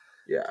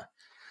 Yeah.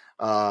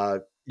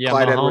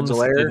 Clyde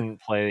Mahomes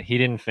didn't play. He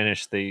didn't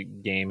finish the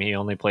game. He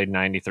only played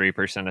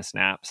 93% of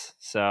snaps.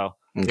 So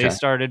they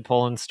started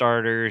pulling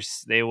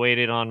starters. They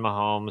waited on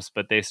Mahomes,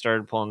 but they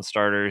started pulling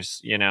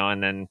starters,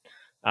 and then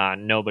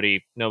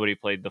nobody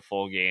played the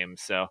full game.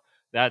 So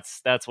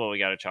that's what we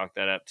got to chalk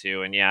that up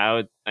to. And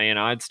yeah,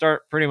 I'd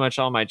start pretty much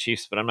all my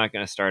Chiefs, but I'm not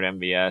going to start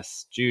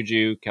MVS,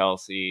 Juju,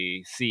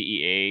 Kelsey,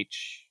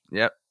 CEH.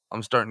 Yep,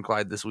 I'm starting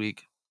Clyde this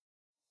week.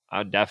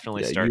 I'll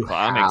definitely start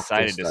Clyde. I'm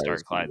excited to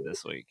start Clyde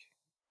this week.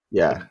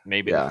 Yeah.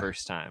 Maybe the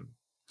first time.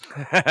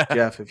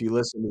 Jeff, if you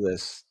listen to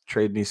this,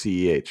 trade me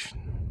CEH.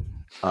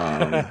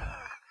 I've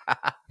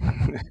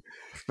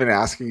been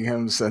asking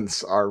him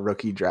since our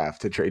rookie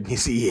draft to trade me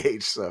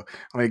CEH, so I'm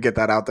going to get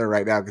that out there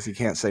right now because he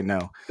can't say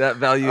no. That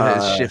value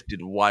has shifted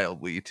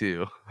wildly,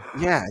 too.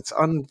 Yeah, it's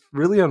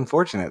really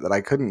unfortunate that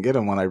I couldn't get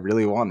him when I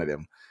really wanted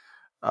him.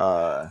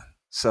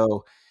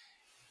 So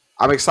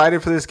I'm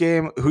excited for this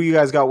game. Who you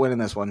guys got winning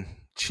this one?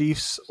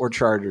 Chiefs or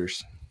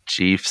Chargers?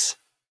 Chiefs.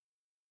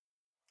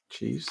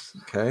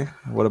 Okay.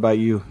 What about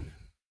you,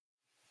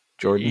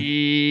 Jordan?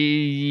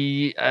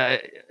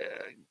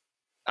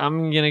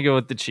 I'm going to go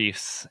with the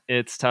Chiefs.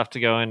 It's tough to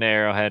go into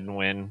Arrowhead and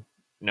win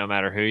no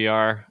matter who you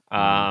are.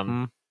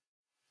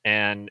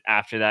 And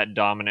after that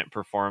dominant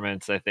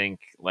performance, I think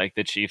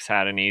the Chiefs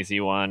had an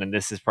easy one, and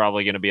this is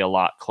probably going to be a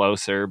lot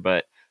closer,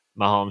 but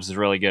Mahomes is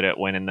really good at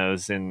winning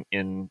those in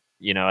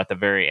at the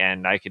very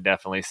end. I could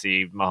definitely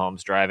see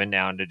Mahomes driving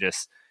down to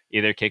just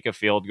either kick a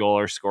field goal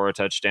or score a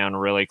touchdown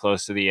really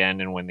close to the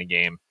end and win the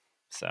game.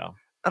 So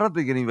I don't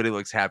think anybody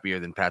looks happier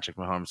than Patrick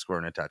Mahomes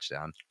scoring a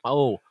touchdown.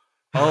 Oh,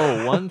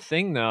 one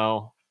thing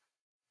though,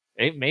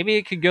 maybe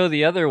it could go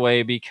the other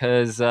way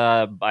because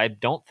I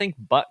don't think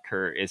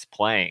Butker is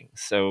playing.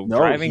 So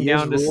driving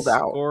down to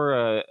score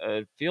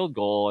a field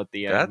goal at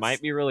the end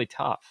might be really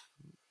tough.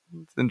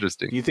 It's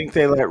interesting. Do you think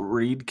they let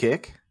Reed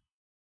kick?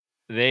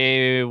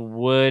 They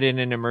would in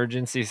an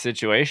emergency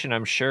situation.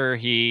 I'm sure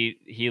he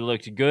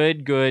looked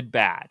good,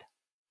 bad.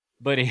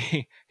 But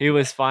he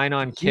was fine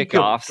on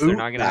kickoffs. They're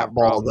not going to have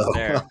problems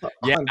there.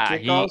 Yeah,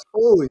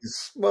 holy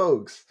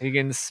smokes. He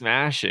can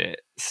smash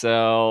it.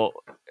 So,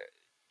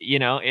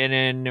 in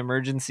an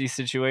emergency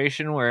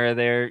situation where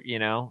they're,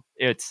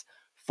 it's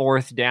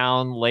fourth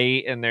down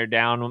late and they're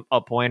down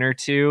a point or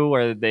two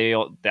where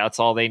that's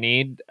all they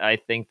need, I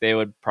think they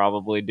would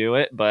probably do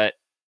it. But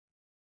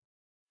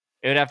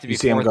it would have to be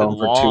fourth and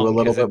long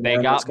because if they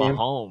got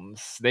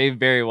Mahomes, they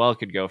very well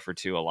could go for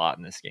two a lot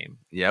in this game.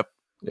 Yep.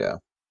 Yeah.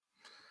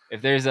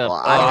 If there's a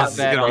prop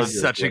bet, on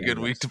such a good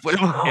week to play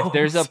Mahomes. If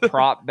there's a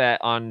prop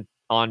bet on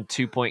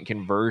 2-point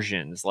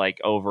conversions, like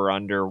over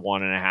under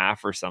 1.5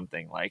 or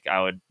something,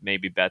 I would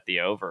maybe bet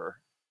the over.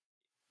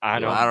 I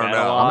don't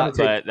know. I'm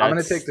going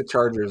to take the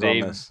Chargers on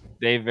this.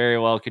 They very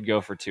well could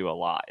go for two a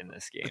lot in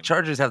this game. The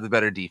Chargers have the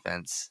better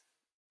defense.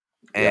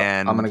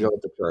 And I'm going to go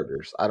with the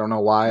Chargers. I don't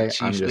know why.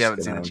 We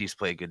haven't seen the Chiefs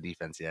play good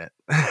defense yet.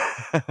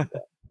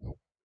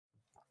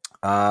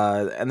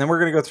 And then we're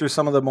going to go through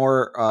some of the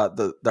more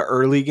the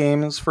early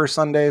games for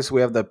Sunday. So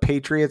we have the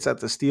Patriots at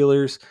the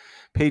Steelers.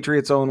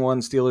 Patriots 0-1,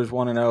 Steelers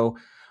 1-0.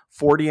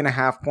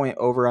 40.5 point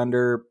over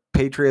under.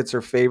 Patriots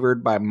are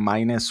favored by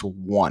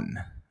 -1.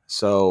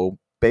 So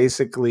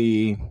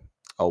basically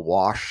a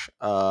wash.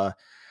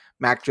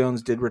 Mac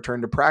Jones did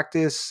return to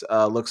practice.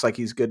 Looks like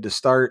he's good to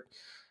start.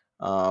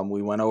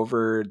 We went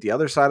over the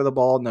other side of the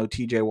ball. No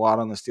TJ Watt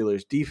on the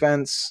Steelers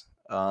defense.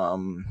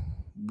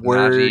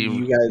 Where Najee, do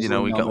you guys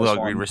we all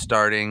agreed we're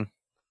starting.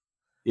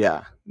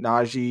 Yeah.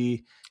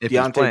 Najee,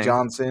 Deontay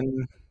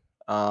Johnson.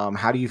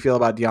 How do you feel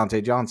about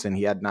Deontay Johnson?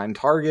 He had 9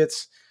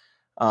 targets.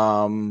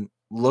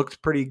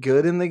 Looked pretty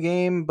good in the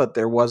game, but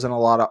there wasn't a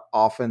lot of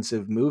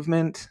offensive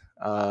movement.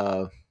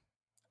 I'll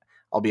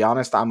be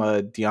honest, I'm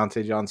a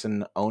Deontay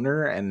Johnson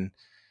owner, and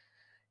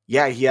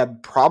yeah, he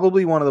had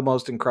probably one of the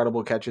most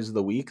incredible catches of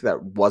the week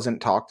that wasn't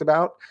talked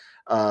about.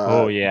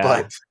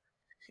 But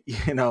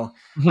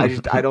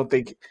I don't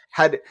think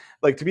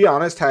to be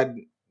honest, had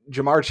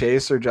Jamar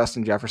Chase or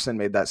Justin Jefferson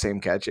made that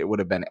same catch, it would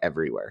have been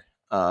everywhere.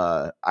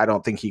 I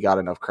don't think he got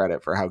enough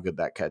credit for how good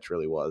that catch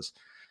really was.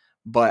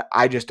 But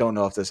I just don't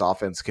know if this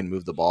offense can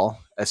move the ball,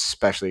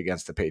 especially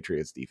against the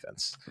Patriots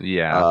defense.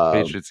 Yeah,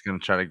 Patriots going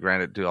to try to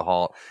grind it to a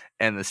halt.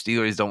 And the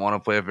Steelers don't want to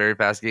play a very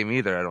fast game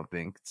either, I don't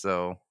think.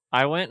 So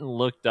I went and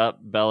looked up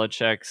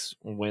Belichick's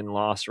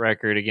win-loss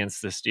record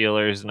against the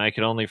Steelers, and I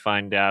could only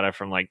find data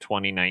from like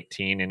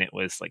 2019, and it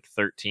was like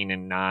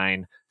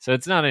 13-9. So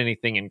it's not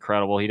anything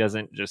incredible. He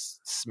doesn't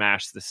just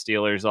smash the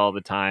Steelers all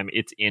the time.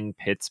 It's in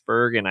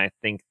Pittsburgh, and I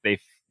think they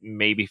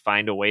maybe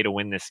find a way to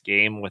win this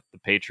game with the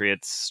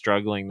Patriots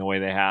struggling the way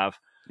they have.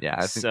 Yeah,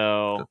 I think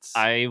that's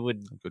a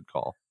good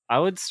call. I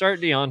would start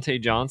Deontay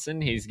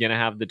Johnson. He's going to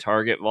have the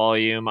target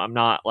volume. I'm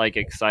not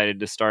excited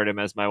to start him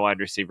as my wide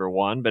receiver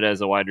 1, but as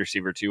a wide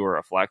receiver 2 or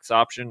a flex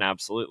option,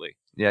 absolutely.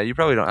 Yeah, you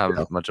probably don't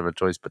have much of a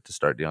choice but to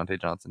start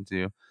Deontay Johnson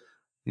too.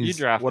 You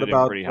drafted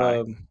him pretty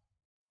high.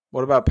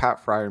 What about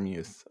Pat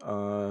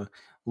Freiermuth?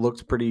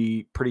 Looked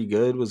pretty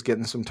good. Was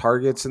getting some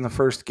targets in the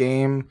first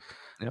game.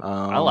 Yep.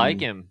 I like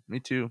him. Me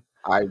too.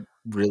 I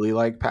really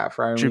like Pat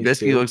Freiermuth.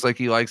 Trubisky looks like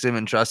he likes him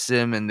and trusts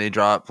him, and they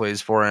draw up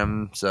plays for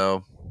him.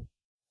 So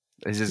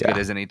he's as good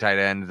as any tight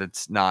end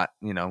that's not,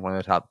 one of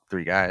the top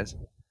 3 guys.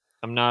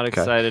 I'm not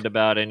excited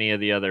about any of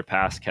the other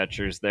pass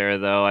catchers there,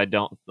 though. I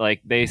don't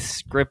they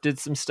scripted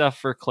some stuff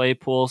for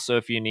Claypool, so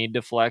if you need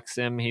to flex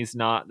him, he's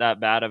not that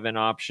bad of an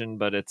option,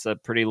 but it's a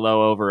pretty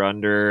low over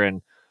under,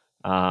 and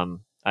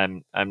I'm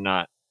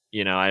not,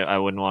 I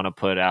wouldn't want to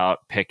put out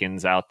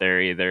Pickens out there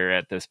either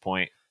at this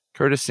point.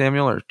 Curtis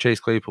Samuel or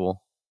Chase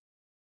Claypool?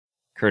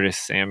 Curtis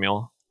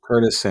Samuel.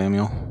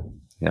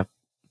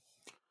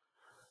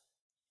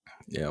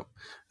 Yep.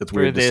 It's for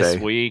weird to say. This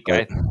week,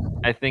 but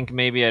I think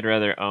maybe I'd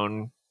rather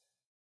own.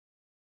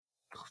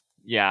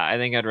 Yeah, I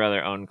think I'd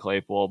rather own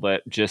Claypool,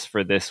 but just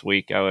for this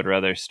week, I would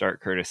rather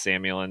start Curtis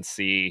Samuel and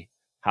see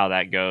how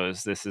that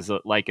goes. This is,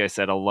 like I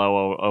said, a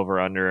low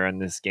over-under in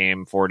this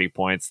game, 40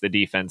 points. The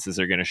defenses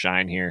are going to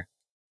shine here.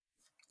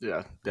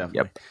 Yeah,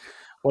 definitely. Yep.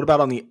 What about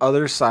on the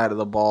other side of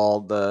the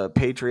ball, the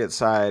Patriots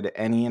side?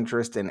 Any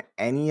interest in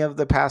any of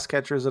the pass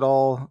catchers at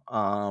all?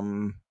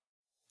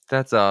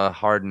 That's a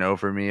hard no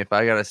for me. If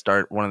I got to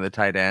start one of the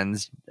tight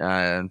ends,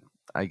 I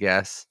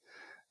guess,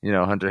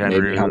 Hunter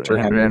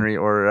Henry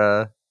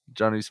or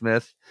Johnny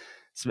Smith.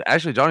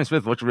 Actually, Johnny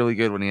Smith looked really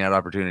good when he had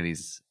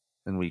opportunities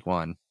in week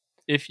 1.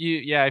 If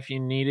you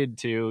needed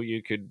to,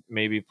 you could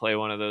maybe play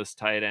one of those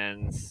tight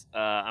ends.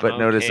 But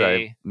notice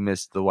I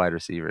missed the wide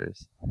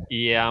receivers.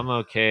 Yeah, I'm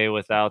okay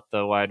without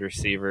the wide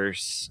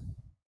receivers.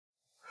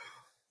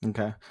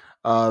 Okay.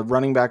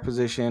 Running back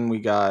position, we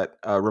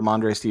got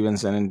Ramondre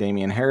Stevenson and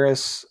Damian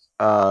Harris.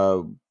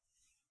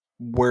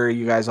 Where are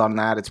you guys on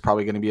that? It's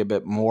probably going to be a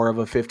bit more of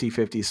a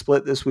 50-50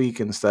 split this week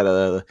instead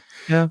of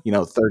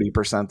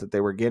 30% that they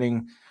were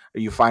getting.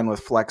 Are you fine with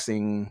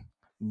flexing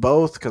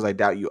both? Because I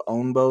doubt you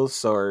own both.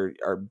 So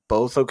are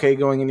both okay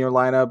going in your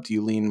lineup? Do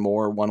you lean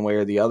more one way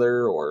or the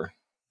other? Or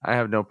I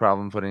have no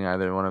problem putting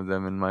either one of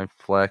them in my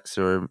flex,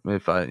 or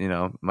if I,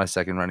 my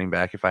second running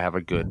back, if I have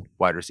a good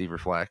wide receiver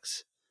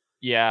flex.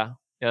 Yeah,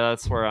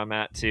 that's where I'm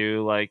at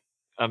too.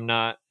 I'm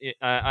not.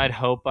 I'd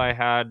hope I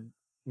had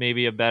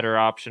maybe a better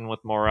option with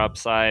more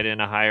upside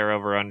in a higher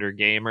over under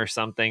game or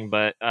something,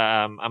 but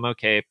I'm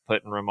okay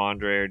putting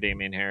Ramondre or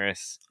Damian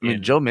Harris. I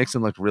mean, Joe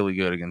Mixon looked really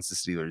good against the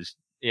Steelers.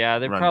 Yeah,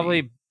 they're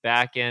probably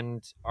back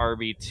end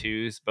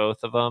RB2s,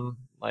 both of them,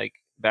 like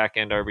back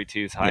end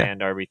RB2s, high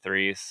end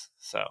RB3s.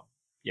 So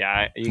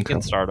yeah, you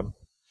can start them.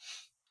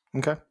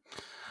 Okay.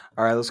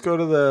 All right, let's go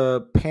to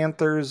the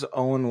Panthers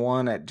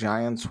 0-1 at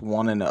Giants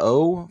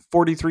 1-0.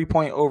 43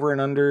 point over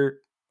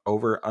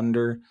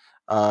under.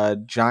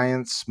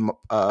 Giants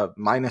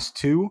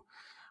 -2.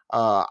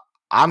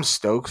 I'm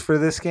stoked for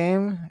this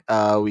game.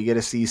 We get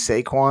to see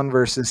Saquon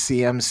versus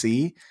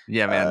CMC.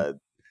 Yeah, man.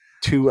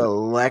 2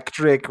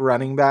 electric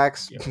running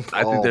backs.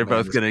 I think they're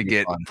both going to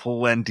get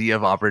plenty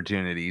of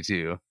opportunity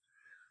too.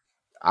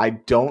 I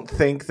don't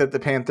think that the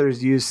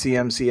Panthers used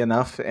CMC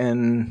enough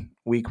in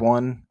week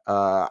 1.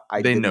 I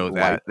They didn't know like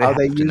that. They how have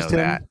they to used know him.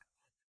 that.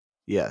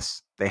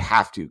 Yes, they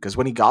have to, because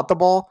when he got the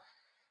ball,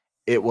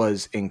 it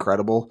was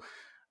incredible.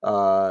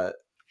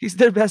 He's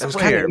their best Kind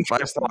player of by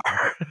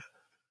far.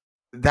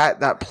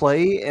 That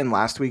play in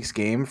last week's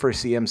game for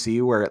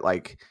CMC where it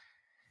like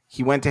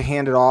he went to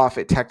hand it off,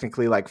 it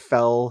technically like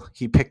fell.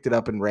 He picked it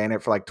up and ran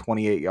it for like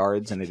 28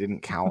 yards, and it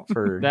didn't count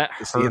for that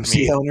the hurt CMC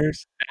me.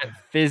 owners. That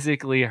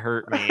physically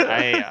hurt me.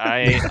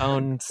 I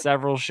own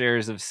several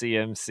shares of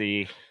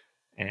CMC,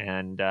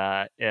 and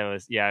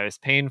it was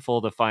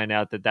painful to find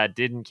out that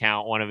didn't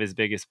count, one of his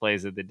biggest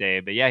plays of the day.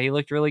 But yeah, he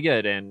looked really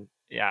good, and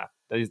yeah,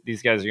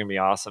 these guys are gonna be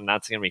awesome.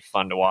 That's gonna be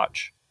fun to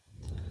watch.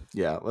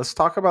 Yeah, let's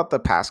talk about the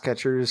pass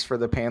catchers for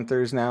the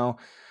Panthers now.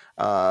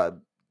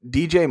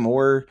 DJ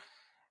Moore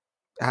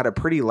had a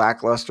pretty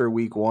lackluster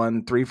week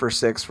 1, 3 for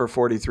 6 for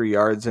 43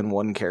 yards and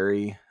 1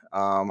 carry.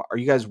 Are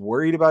you guys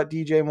worried about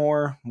DJ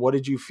Moore? What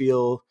did you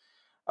feel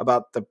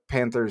about the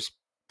Panthers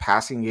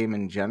passing game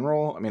in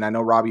general? I mean, I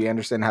know Robbie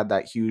Anderson had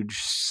that huge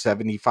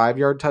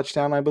 75-yard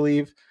touchdown, I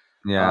believe.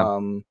 Yeah.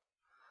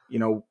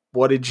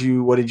 What did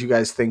you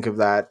guys think of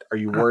that? Are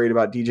you worried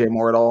about DJ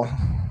Moore at all?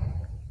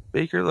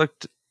 Baker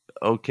looked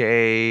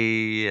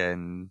okay,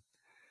 and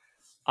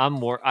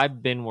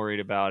I've been worried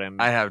about him.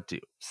 I have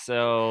too.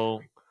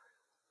 So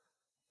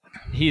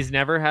he's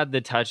never had the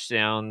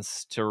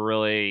touchdowns to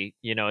really,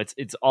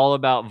 it's all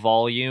about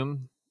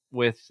volume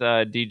with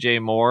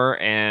DJ Moore,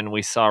 and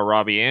we saw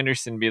Robbie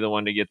Anderson be the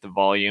one to get the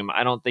volume.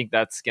 I don't think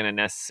that's going to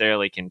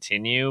necessarily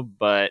continue,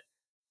 but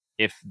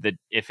if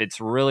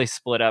it's really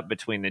split up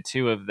between the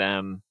two of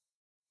them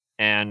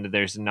and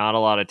there's not a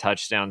lot of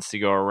touchdowns to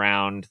go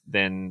around,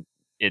 then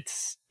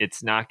it's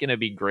not going to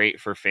be great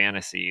for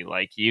fantasy.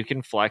 Like, you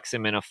can flex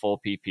him in a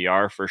full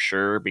PPR for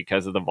sure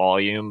because of the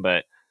volume,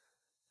 but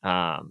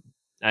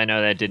I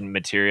know that didn't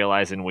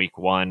materialize in week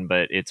 1,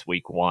 but it's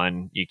week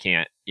 1. You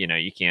can't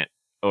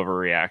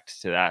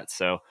overreact to that.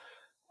 So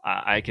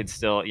I could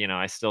still,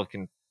 I still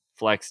can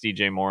flex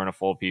DJ Moore in a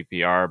full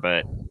PPR,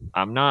 but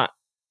I'm not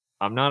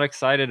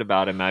excited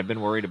about him. I've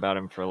been worried about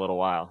him for a little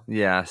while.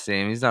 Yeah,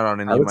 same. He's not on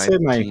any I of would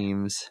my say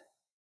teams.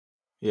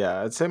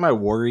 Yeah, I'd say my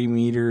worry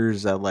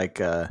meter's at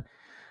like a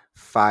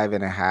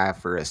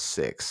 5.5 or a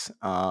 6.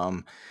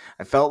 I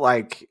felt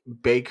like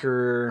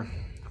Baker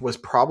was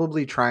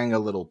probably trying a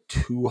little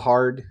too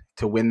hard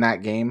to win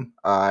that game.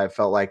 I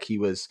felt like he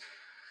was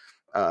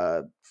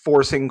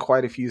forcing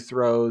quite a few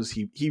throws.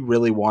 He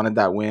really wanted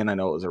that win. I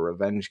know it was a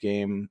revenge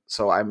game,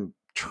 so I'm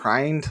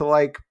trying to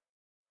like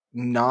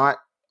not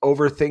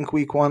overthink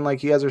week 1,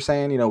 like you guys are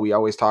saying. We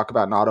always talk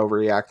about not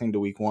overreacting to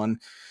week 1.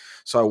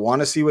 So I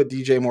want to see what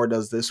DJ Moore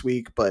does this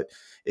week. But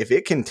if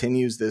it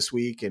continues this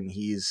week and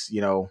he's,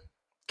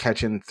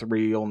 catching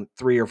three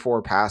or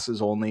four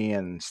passes only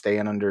and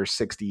staying under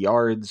 60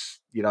 yards,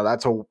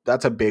 that's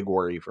a big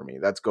worry for me.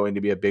 That's going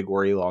to be a big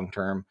worry long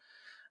term.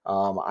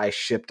 I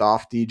shipped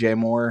off DJ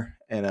Moore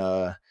in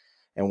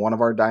one of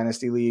our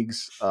dynasty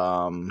leagues.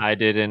 I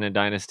did in a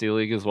dynasty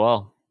league as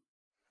well.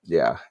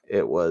 Yeah,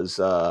 it was.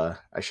 I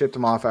shipped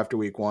him off after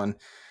week 1.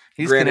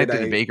 He's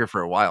connected to Baker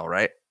for a while,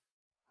 right?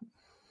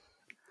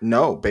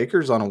 No,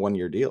 Baker's on a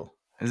 1-year deal.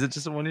 Is it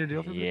just a 1-year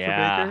deal for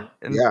Yeah. Baker?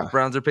 And the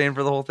Browns are paying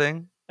for the whole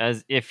thing?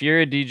 As if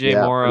you're a DJ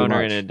Moore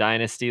owner in a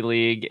dynasty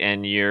league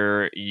and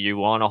you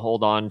want to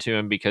hold on to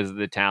him because of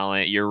the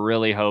talent, you're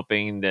really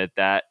hoping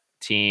that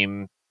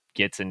team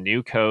gets a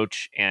new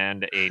coach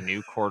and a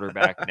new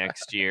quarterback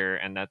next year,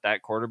 and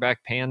that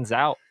quarterback pans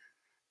out.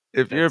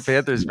 If you're a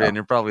Panthers fan,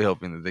 you're probably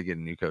hoping that they get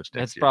a new coach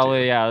next year.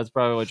 That's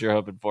probably what you're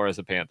hoping for as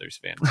a Panthers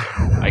fan too.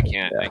 I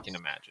can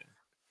imagine.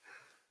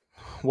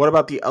 What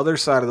about the other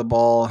side of the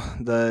ball,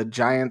 the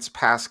Giants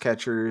pass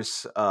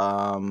catchers?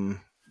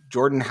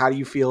 Jordan, how do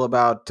you feel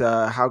about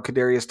how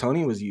Kadarius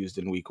Toney was used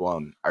in week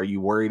 1? Are you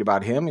worried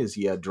about him? Is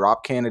he a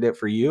drop candidate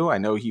for you? I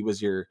know he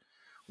was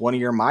one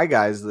of my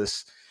guys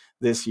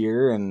this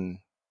year, and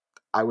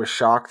I was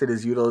shocked at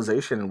his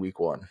utilization in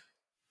week 1.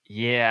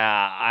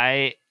 Yeah,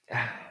 I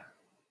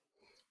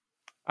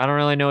don't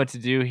really know what to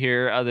do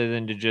here other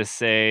than to just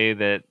say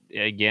that,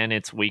 again,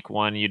 it's week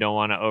 1. You don't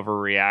want to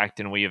overreact,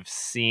 and we have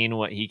seen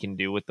what he can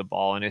do with the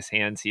ball in his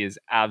hands. He is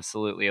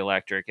absolutely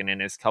electric, and in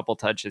his couple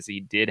touches he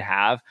did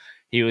have,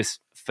 he was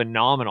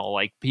phenomenal.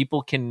 Like,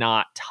 people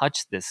cannot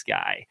touch this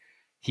guy.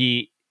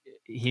 He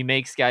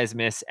makes guys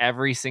miss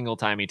every single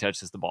time he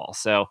touches the ball.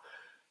 So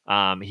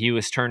he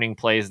was turning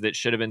plays that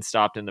should have been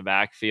stopped in the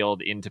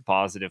backfield into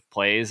positive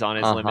plays on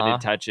his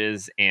limited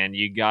touches, and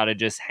you got to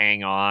just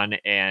hang on.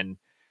 And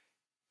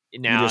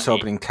now, you're just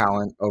hoping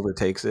talent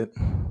overtakes it.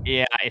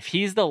 Yeah, if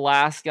he's the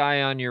last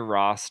guy on your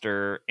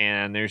roster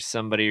and there's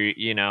somebody,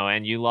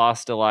 and you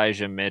lost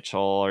Elijah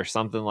Mitchell or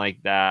something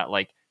like that,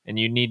 and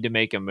you need to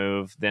make a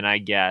move, then I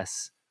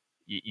guess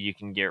you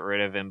can get rid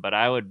of him. But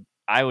I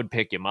would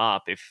pick him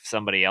up if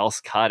somebody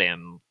else cut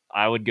him.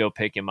 I would go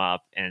pick him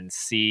up and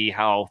see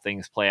how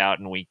things play out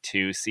in week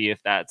 2, see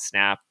if that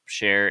snap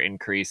share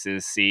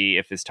increases, see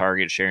if his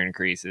target share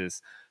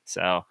increases.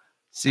 So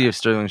See if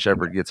Sterling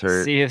Shepard gets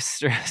hurt. See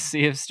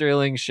if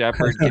Sterling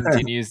Shepard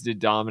continues to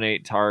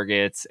dominate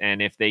targets,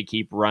 and if they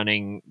keep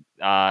running,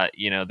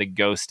 the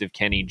ghost of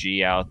Kenny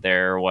G out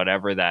there, or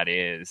whatever that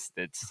is,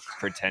 that's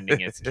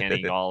pretending it's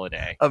Kenny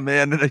Galladay. A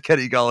man in a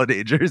Kenny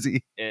Galladay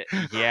jersey.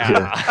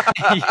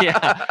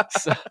 Yeah.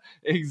 So,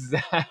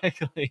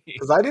 exactly.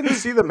 Because I didn't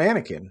see the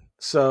mannequin,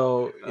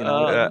 so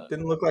it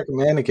didn't look like a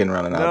mannequin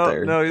running out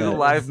there. No, he's a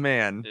live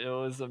man. It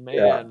was a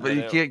man, but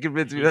you can't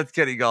convince me that's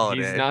Kenny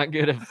Galladay. He's not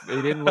good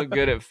he didn't look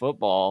good at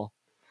football.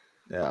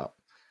 Yeah.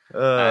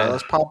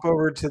 Let's pop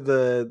over to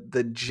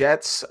the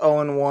Jets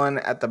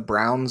 0-1 at the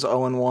Browns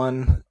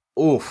 0-1.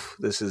 Oof,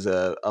 this is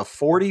a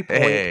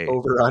 40-point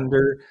over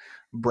under.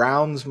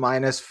 Browns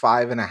minus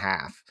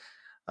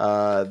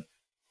 5.5.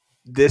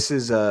 This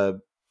is a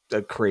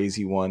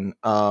crazy one.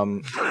 I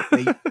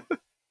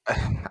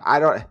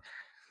don't.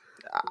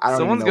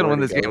 Someone's going to win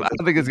this game. I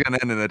don't think it's going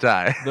to end in a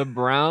tie. The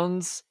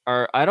Browns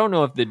are. I don't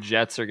know if the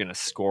Jets are going to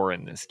score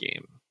in this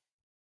game.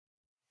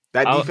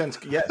 That defense,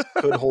 yes,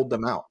 could hold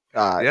them out.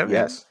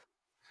 Yes.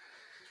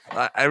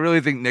 I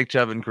really think Nick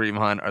Chubb and Kareem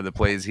Hunt are the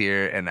plays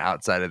here, and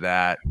outside of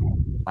that,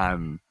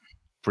 I'm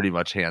pretty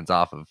much hands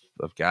off of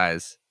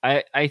guys.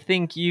 I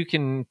think you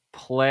can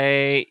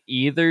play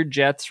either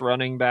Jets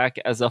running back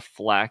as a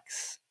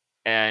flex,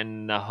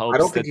 and the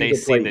hopes that they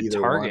see the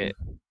target.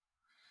 One.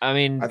 I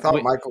mean, I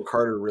thought Michael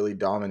Carter really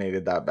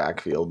dominated that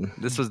backfield.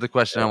 This was the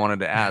question I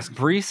wanted to ask.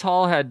 Breece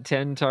Hall had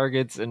 10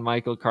 targets and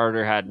Michael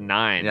Carter had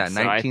 9. Yeah,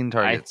 19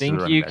 targets. I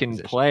think you can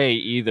play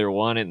either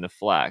one in the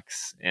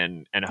flex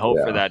and hope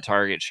for that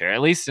target share, at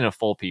least in a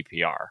full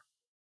PPR.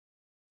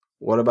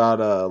 What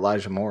about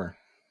Elijah Moore?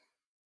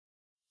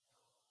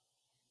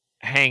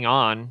 Hang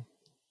on.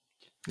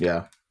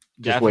 Yeah.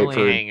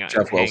 Definitely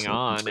Jeff Wilson. Hang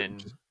on.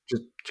 And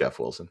just Jeff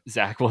Wilson.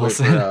 Zach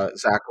Wilson. Wait for,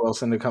 Zach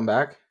Wilson to come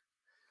back?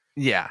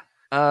 Yeah.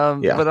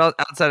 But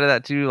outside of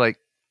that too, like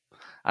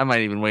I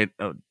might even wait,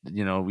 a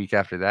week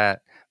after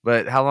that.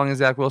 But how long is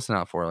Zach Wilson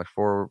out for? Like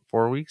 4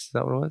 weeks? Is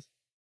that what it was?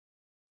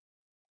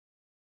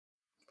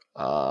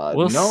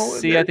 We'll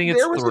see. I think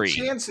it's 3. There was a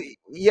chance.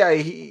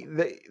 Yeah,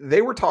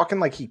 they were talking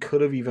like he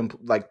could have even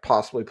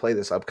possibly play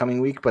this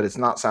upcoming week, but it's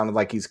not sounded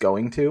like he's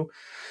going to.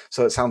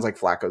 So it sounds like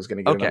Flacco's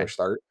going to get another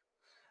start.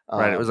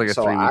 Right, it was like a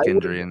 3-week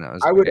injury, and that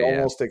was. I would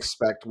almost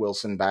expect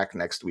Wilson back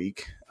next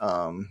week.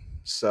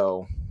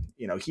 So.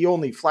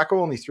 Flacco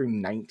only threw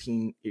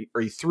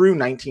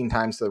 19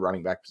 times to the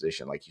running back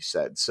position, like you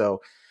said.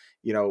 So,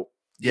 he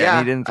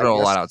didn't throw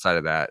a lot outside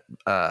of that.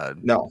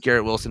 No,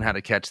 Garrett Wilson had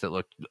a catch that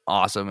looked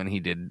awesome, and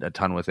he did a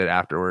ton with it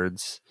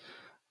afterwards.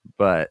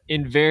 But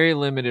in very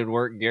limited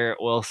work, Garrett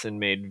Wilson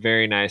made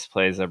very nice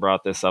plays. I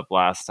brought this up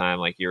last time.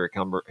 Like he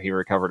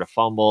recovered a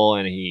fumble,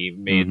 and he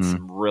made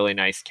some really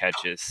nice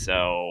catches.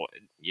 So,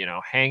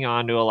 hang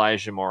on to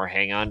Elijah Moore,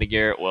 hang on to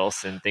Garrett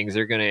Wilson. Things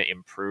are going to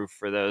improve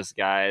for those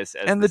guys.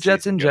 And the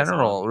Jets in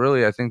general,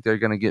 really, I think they're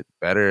going to get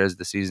better as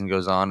the season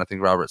goes on. I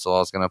think Robert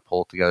Saleh is going to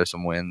pull together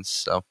some wins.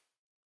 So,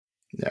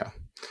 yeah.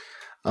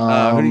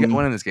 Who do you got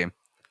winning this game?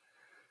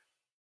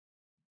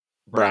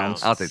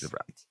 Browns. I'll take the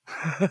Browns.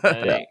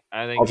 I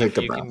think I'll take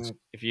the Browns.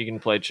 If you can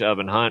play Chubb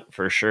and Hunt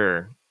for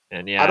sure.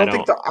 And I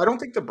don't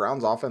think the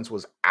Browns offense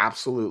was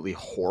absolutely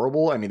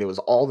horrible. I mean, it was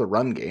all the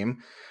run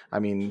game. I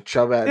mean,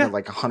 Chubb had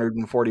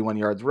 141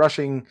 yards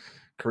rushing.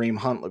 Kareem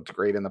Hunt looked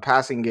great in the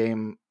passing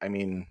game. I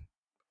mean,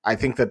 I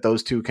think that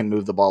those two can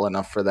move the ball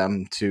enough for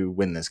them to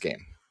win this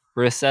game.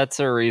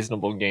 Brissett's a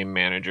reasonable game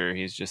manager.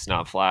 He's just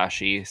not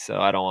flashy, so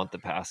I don't want the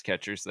pass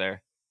catchers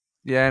there.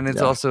 Yeah, and it's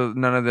also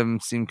none of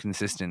them seem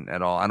consistent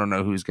at all. I don't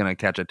know who's going to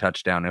catch a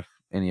touchdown if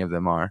any of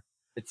them are.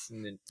 It's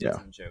Njoku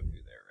there,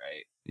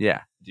 right?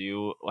 Yeah.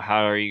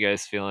 How are you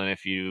guys feeling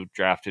if you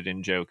drafted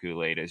Njoku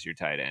late as your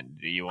tight end?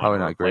 Do you want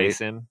to replace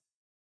him?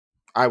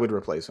 I would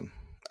replace him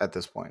at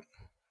this point.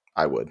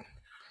 I would.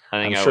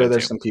 I'm sure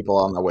there's some people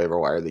on the waiver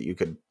wire that you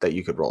could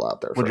roll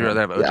out there. Would you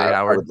rather have OJ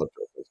Howard?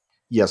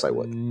 Yes, I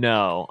would.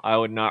 No, I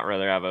would not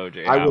rather have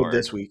OJ Howard. I would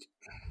this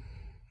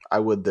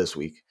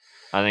week.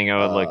 I think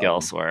I would look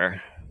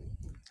elsewhere.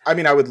 I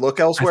mean, I would look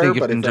elsewhere, I think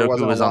if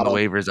Njoku was on the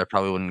waivers, I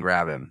probably wouldn't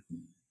grab him.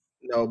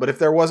 No, but if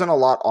there wasn't a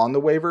lot on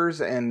the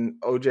waivers and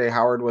OJ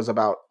Howard was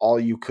about all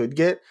you could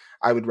get,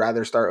 I would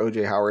rather start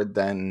OJ Howard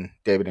than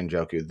David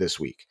Njoku this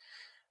week.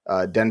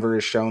 Denver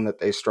has shown that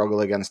they struggle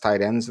against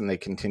tight ends, and they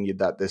continued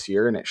that this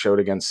year, and it showed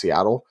against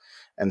Seattle.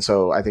 And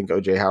so I think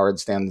OJ Howard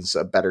stands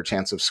a better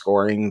chance of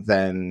scoring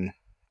than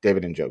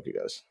David Njoku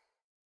does,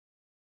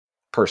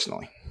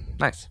 personally.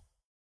 Nice.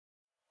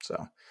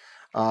 So,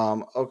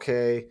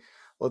 okay.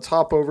 Let's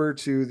hop over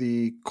to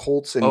the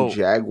Colts and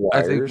Jaguars.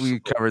 I think we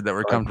covered that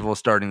we're comfortable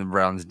starting the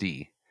Browns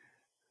D.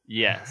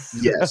 Yes.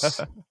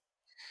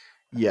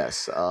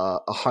 Yes,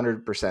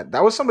 100%.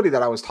 That was somebody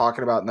that I was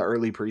talking about in the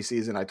early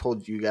preseason. I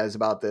told you guys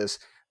about this.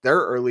 Their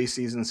early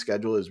season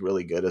schedule is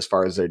really good as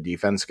far as their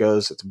defense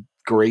goes. It's a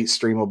great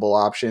streamable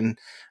option,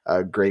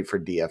 great for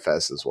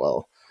DFS as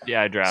well.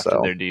 Yeah, I drafted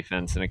their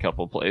defense in a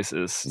couple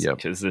places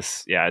because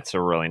it's a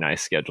really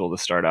nice schedule to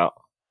start out.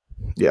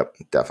 Yep,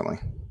 definitely.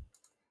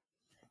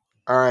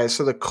 All right,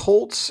 so the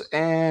Colts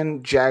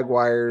and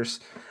Jaguars.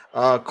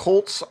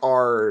 Colts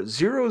are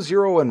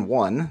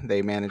 0-0-1.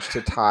 They managed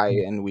to tie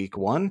in week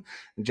 1.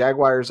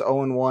 Jaguars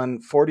 0-1,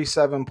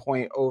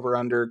 47-point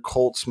over-under.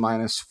 Colts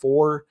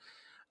 -4.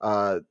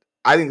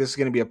 I think this is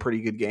going to be a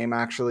pretty good game,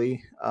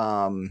 actually.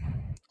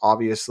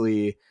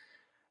 Obviously,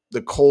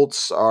 the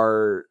Colts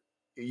are,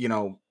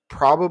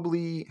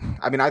 probably.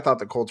 I mean, I thought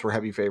the Colts were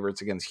heavy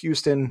favorites against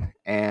Houston,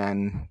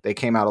 and they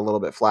came out a little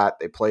bit flat.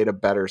 They played a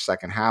better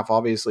second half,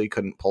 obviously,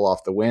 couldn't pull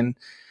off the win.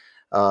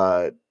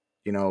 Uh,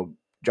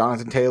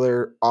 Jonathan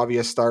Taylor,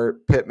 obvious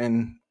start.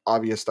 Pittman,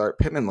 obvious start.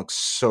 Pittman looks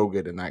so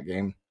good in that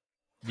game.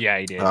 Yeah,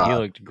 he did. He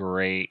looked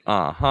great.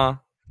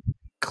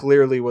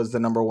 Clearly was the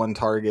number one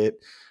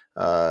target.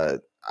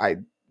 I'm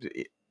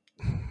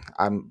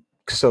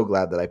so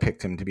glad that I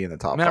picked him to be in the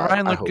top 5. Matt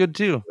Ryan looked good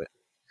too.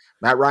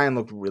 Matt Ryan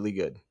looked really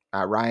good.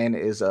 Matt Ryan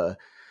is a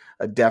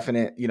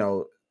definite,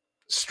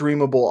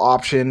 streamable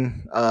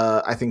option.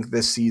 I think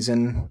this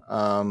season.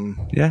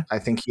 I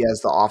think he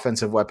has the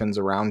offensive weapons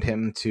around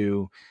him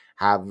to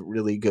have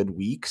really good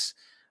weeks.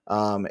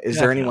 Is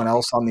there anyone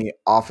else on the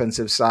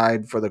offensive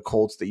side for the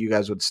Colts that you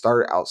guys would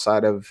start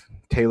outside of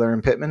Taylor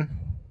and Pittman?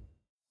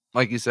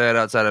 Like you said,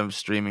 outside of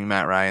streaming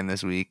Matt Ryan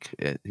this week,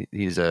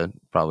 he's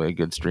probably a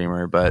good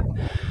streamer, but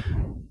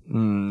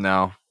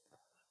no.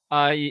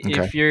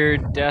 If you're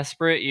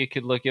desperate, you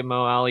could look at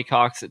Mo Alley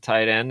Cox at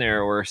tight end. There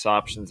are worse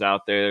options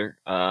out there.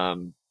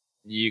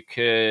 You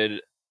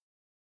could.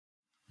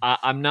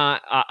 I'm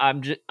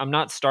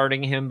not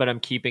starting him, but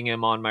I'm keeping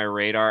him on my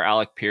radar.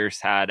 Alec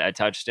Pierce had a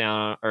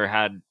touchdown or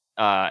had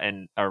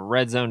a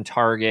red zone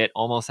target,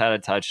 almost had a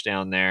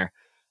touchdown there.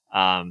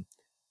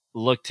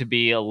 Looked to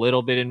be a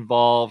little bit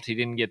involved. He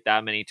didn't get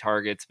that many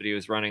targets, but he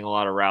was running a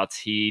lot of routes.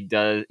 He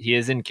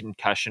is in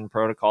concussion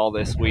protocol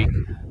this week.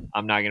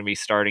 I'm not going to be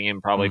starting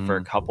him probably for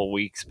a couple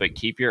weeks, but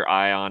keep your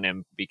eye on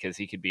him because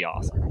he could be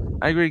awesome.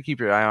 I agree. Keep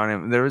your eye on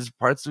him. There was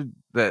parts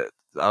that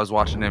I was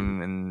watching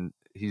him and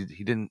he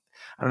didn't,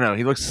 I don't know.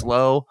 He looked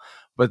slow,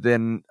 but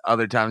then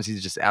other times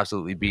he's just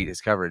absolutely beat his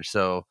coverage.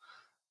 So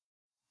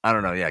I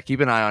don't know. Yeah.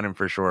 Keep an eye on him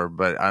for sure,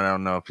 but I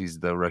don't know if he's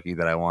the rookie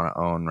that I want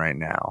to own right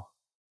now.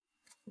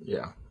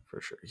 Yeah, for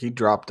sure. He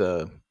dropped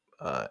a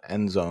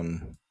end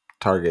zone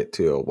target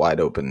to a wide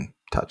open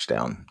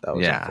touchdown. That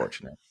was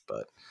unfortunate,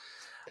 but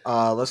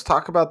let's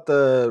talk about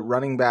the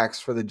running backs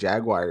for the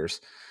Jaguars.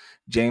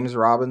 James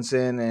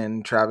Robinson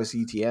and Travis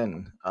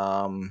Etienne.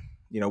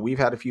 We've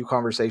had a few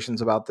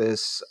conversations about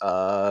this.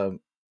 Are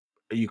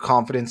you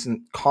confident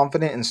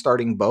in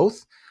starting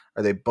both?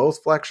 Are they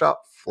both flex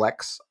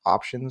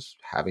options?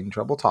 Having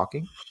trouble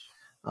talking.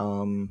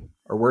 Or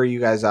where are you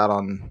guys at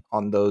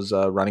on those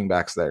running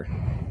backs there?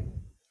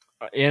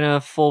 In a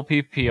full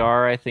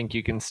PPR, I think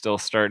you can still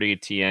start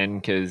Etienne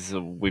because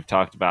we've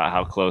talked about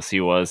how close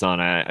he was on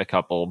a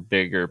couple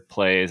bigger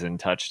plays and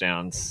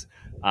touchdowns.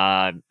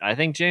 I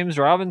think James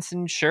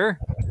Robinson, sure.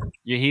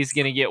 He's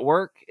going to get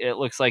work. It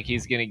looks like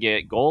he's going to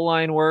get goal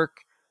line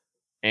work,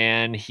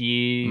 and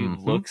he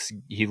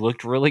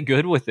looked really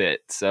good with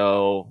it.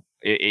 So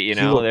he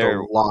looked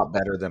a lot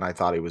better than I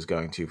thought he was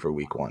going to for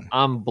week 1.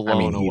 I'm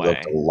blown away. He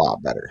looked a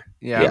lot better.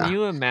 Yeah. Can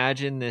you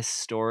imagine this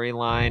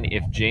storyline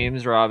if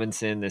James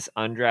Robinson, this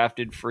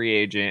undrafted free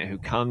agent who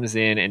comes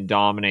in and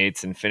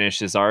dominates and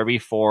finishes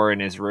RB4 in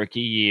his rookie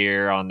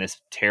year on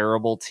this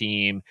terrible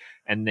team,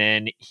 and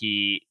then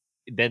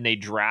they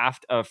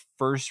draft a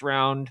first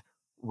round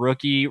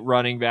rookie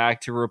running back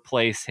to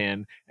replace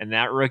him, and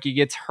that rookie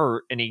gets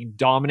hurt and he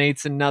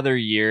dominates another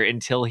year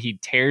until he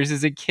tears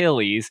his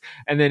Achilles,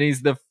 and then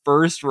he's the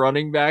first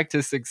running back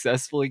to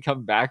successfully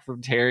come back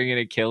from tearing an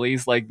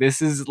Achilles. Like,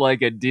 this is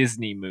like a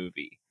Disney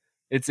movie.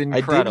 It's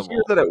incredible. I did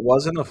hear that it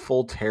wasn't a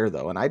full tear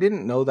though, and I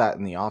didn't know that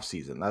in the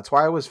offseason. That's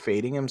why I was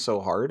fading him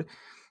so hard.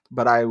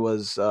 But I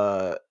was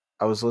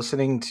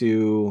listening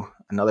to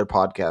another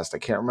podcast. I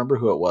can't remember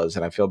who it was,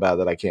 and I feel bad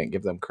that I can't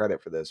give them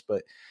credit for this,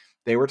 but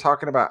they were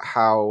talking about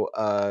how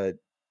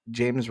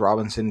James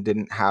Robinson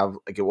didn't have,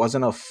 it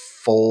wasn't a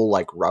full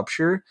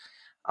rupture.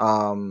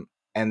 And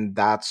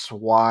that's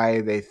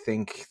why they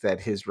think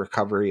that his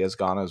recovery has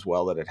gone as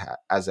well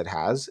as it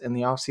has in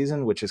the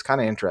offseason, which is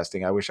kind of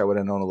interesting. I wish I would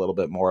have known a little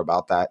bit more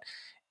about that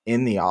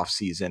in the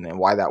offseason and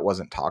why that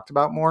wasn't talked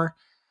about more.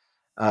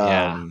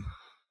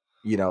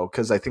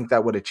 Because I think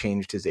that would have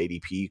changed his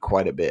ADP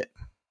quite a bit.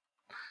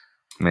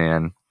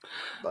 Man.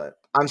 But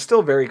I'm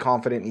still very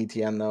confident in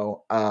ETN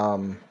though.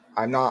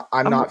 I'm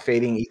not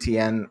fading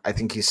ETN. I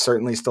think he's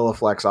certainly still a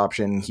flex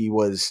option. He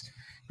was,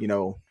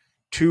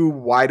 2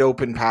 wide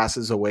open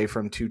passes away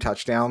from 2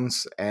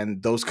 touchdowns,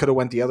 and those could have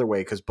went the other way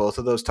because both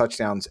of those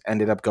touchdowns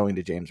ended up going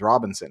to James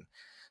Robinson.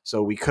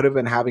 So we could have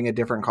been having a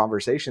different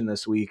conversation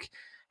this week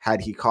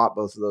had he caught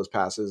both of those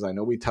passes. I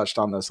know we touched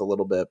on this a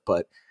little bit,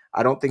 but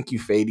I don't think you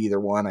fade either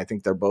one. I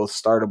think they're both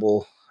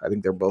startable. I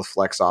think they're both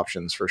flex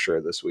options for sure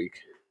this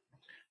week.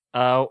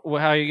 How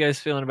are you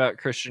guys feeling about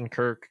Christian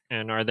Kirk?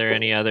 And are there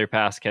any other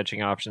pass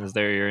catching options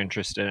there you're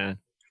interested in?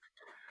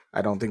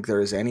 I don't think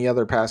there is any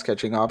other pass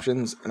catching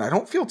options, and I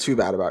don't feel too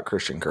bad about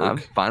Christian Kirk. I'm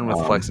fine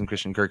with flexing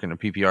Christian Kirk in a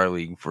PPR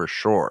league for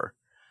sure.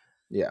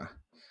 Yeah.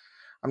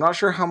 I'm not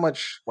sure how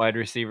much wide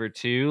receiver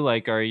 2.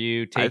 Like, are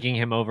you taking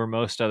him over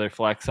most other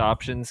flex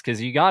options?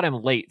 Because you got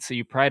him late, so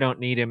you probably don't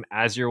need him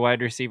as your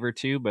wide receiver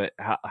 2. But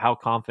how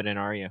confident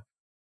are you?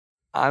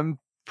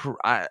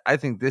 I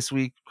think this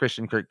week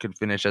Christian Kirk could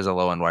finish as a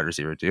low end wide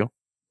receiver 2,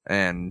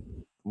 and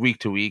week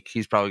to week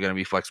he's probably going to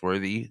be flex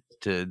worthy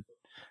to,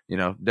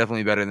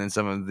 definitely better than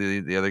some of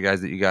the other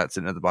guys that you got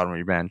sitting at the bottom of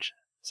your bench.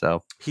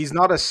 So he's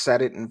not a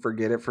set it and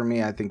forget it for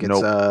me. I think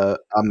it's a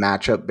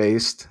matchup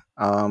based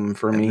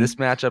for me. This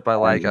matchup I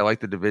like. I like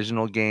the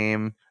divisional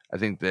game. I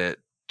think that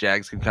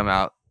Jags could come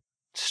out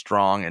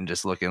strong and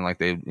just looking like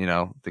they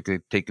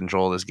could take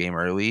control of this game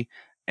early,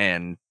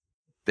 and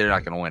they're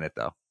not going to win it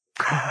though.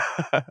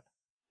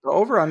 The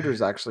over-under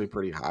is actually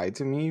pretty high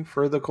to me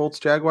for the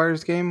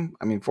Colts-Jaguars game.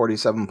 I mean,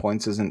 47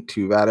 points isn't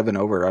too bad of an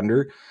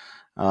over-under.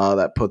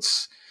 That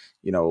puts,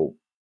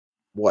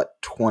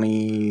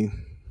 20,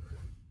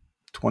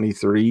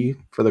 23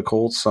 for the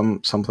Colts,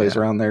 someplace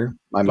around there.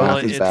 My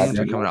math is bad.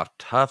 They're coming off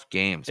tough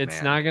games,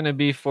 It's not going to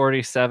be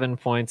 47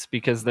 points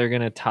because they're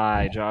going to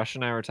tie. Josh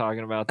and I were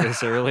talking about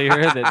this earlier,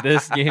 that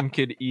this game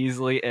could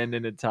easily end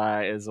in a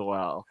tie as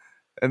well.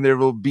 And there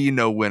will be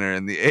no winner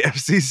in the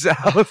AFC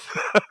South.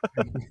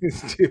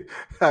 Dude,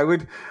 I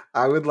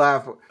would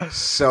laugh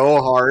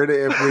so hard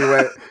if we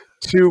went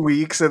 2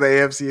 weeks and the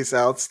AFC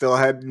South still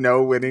had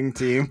no winning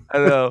team. I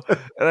know,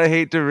 and I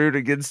hate to root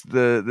against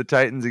the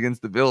Titans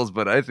against the Bills,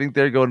 but I think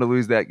they're going to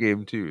lose that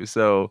game too.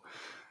 So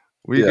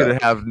we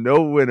could have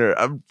no winner.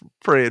 I'm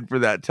praying for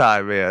that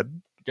tie,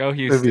 man. Go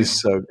Houston! That'd be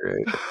so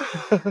great.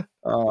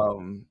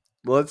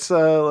 Let's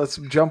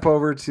jump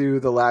over to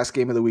the last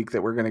game of the week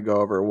that we're going to go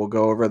over. We'll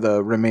go over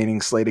the remaining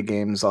slate of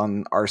games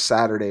on our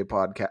Saturday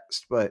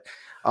podcast. But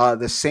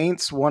the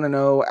Saints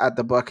 1-0 at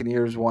the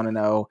Buccaneers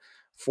 1-0,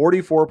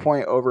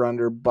 44-point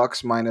over/under,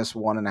 Bucks minus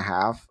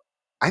 1.5.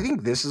 I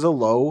think this is a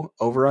low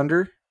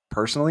over/under.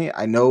 Personally,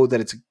 I know that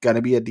it's going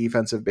to be a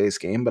defensive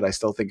based game, but I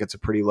still think it's a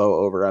pretty low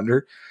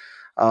over/under.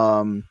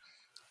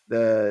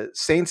 The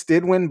Saints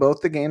did win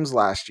both the games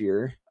last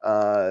year.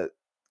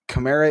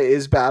 Kamara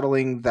is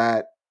battling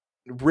that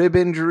rib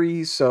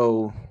injury,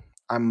 so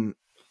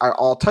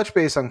I'll touch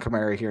base on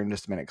Kamara here in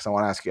just a minute because I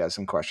want to ask you guys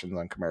some questions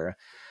on Kamara.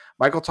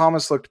 Michael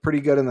Thomas looked pretty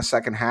good in the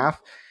second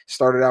half.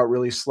 Started out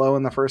really slow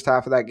in the first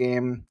half of that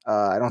game.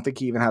 I don't think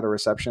he even had a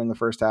reception in the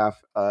first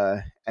half.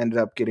 Ended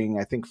up getting,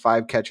 I think,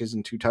 5 catches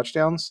and 2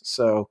 touchdowns,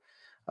 so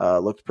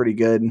looked pretty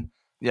good.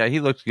 Yeah, he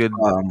looked good.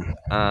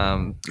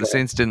 The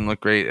Saints didn't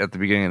look great at the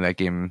beginning of that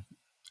game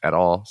at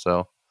all,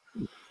 so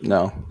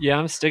no. Yeah,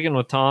 I'm sticking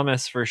with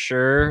Thomas for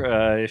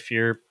sure. If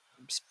you're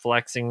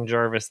flexing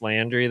Jarvis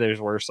Landry, there's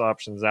worse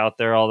options out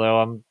there, although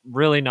I'm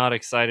really not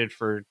excited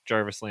for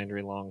Jarvis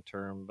Landry long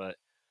term. But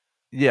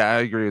yeah, I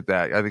agree with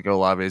that. I think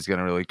Olave is going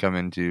to really come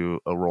into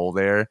a role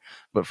there,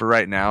 but for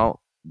right now,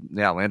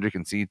 Landry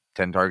can see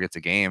 10 targets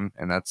a game,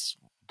 and that's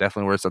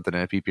definitely worth something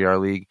in a PPR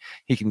league.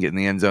 He can get in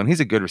the end zone. He's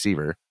a good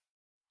receiver.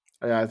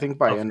 Yeah, I think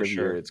by end of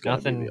year it's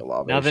going to be the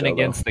Olave nothing show,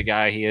 against though. The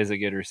guy. He is a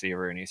good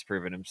receiver, and he's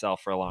proven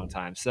himself for a long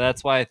time. So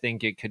that's why I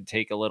think it could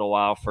take a little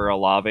while for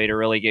Olave to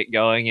really get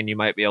going, and you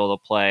might be able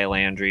to play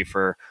Landry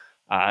for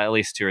at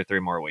least 2 or 3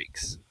 more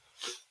weeks.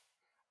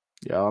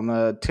 Yeah, on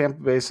the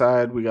Tampa Bay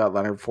side, we got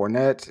Leonard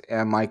Fournette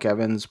and Mike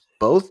Evans,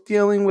 both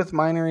dealing with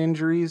minor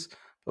injuries,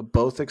 but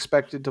both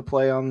expected to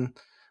play on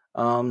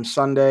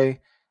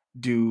Sunday.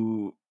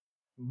 Do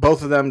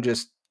both of them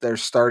just they're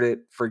started,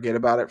 forget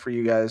about it for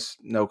you guys?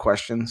 No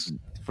questions?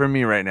 For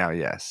me right now,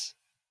 yes.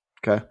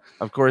 Okay.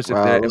 Of course,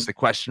 if the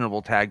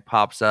questionable tag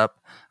pops up,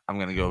 I'm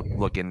going to go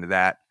look into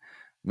that,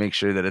 make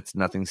sure that it's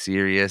nothing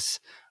serious.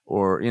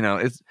 Or,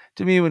 it's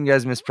to me, when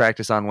guys miss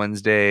practice on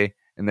Wednesday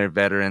and they're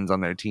veterans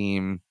on their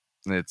team,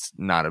 it's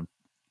not a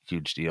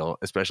huge deal,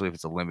 especially if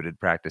it's a limited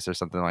practice or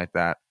something like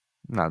that.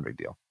 Not a big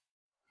deal.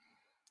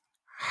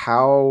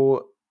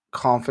 How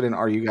confident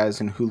are you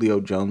guys in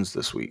Julio Jones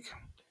this week?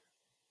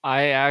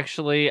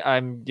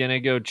 I'm going to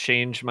go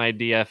change my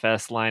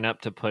DFS lineup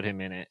to put him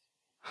in it.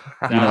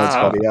 It's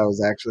funny. I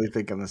was actually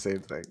thinking the same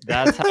thing.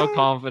 That's how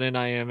confident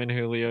I am in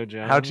Julio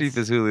Jones. How cheap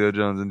is Julio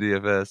Jones in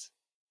DFS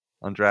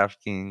on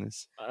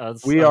DraftKings?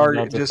 We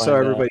are, just so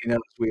everybody knows,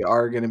 we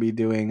are going to be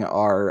doing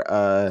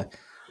our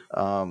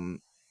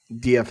DFS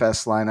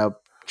lineup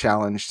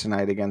challenge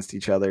tonight against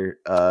each other.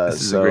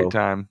 This is a great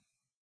time.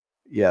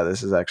 Yeah,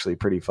 this is actually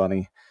pretty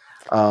funny.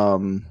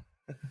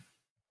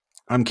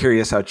 I'm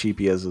curious how cheap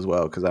he is as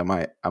well, because I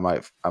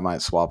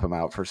might swap him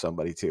out for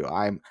somebody too.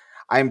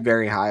 I'm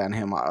very high on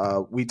him.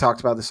 We talked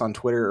about this on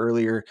Twitter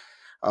earlier.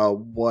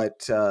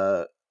 What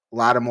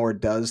Lattimore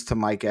does to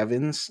Mike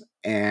Evans,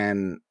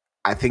 and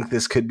I think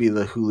this could be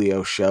the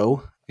Julio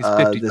show. He's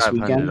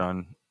 5,500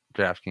 on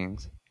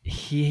DraftKings.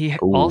 He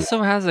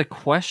also has a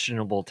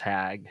questionable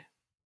tag,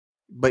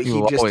 but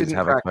he just always didn't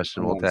have a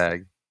questionable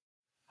tag.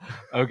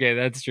 Okay,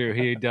 that's true.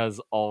 He does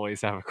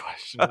always have a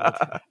questionable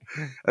tag.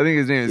 I think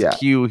his name is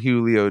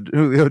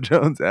Julio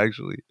Jones,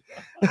 actually.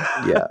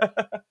 Yeah.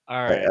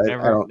 All right.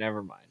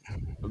 Never mind.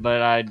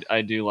 But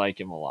I do like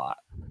him a lot.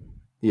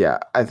 Yeah,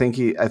 I think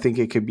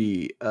it could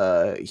be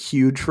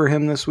huge for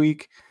him this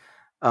week.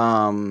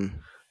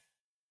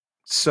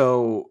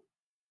 So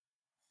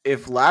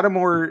if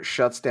Lattimore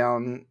shuts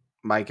down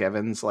Mike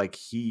Evans like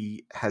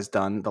he has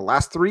done the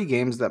last 3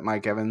 games that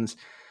Mike Evans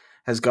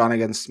has gone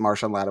against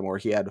Marshawn Lattimore,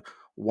 he had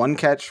 1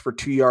 catch for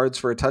 2 yards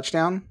for a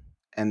touchdown,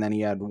 and then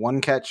he had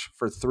 1 catch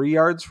for 3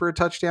 yards for a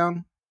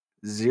touchdown,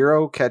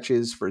 0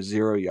 catches for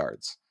 0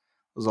 yards.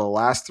 Those are the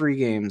last 3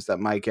 games that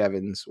Mike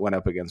Evans went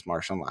up against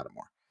Marshawn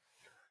Lattimore.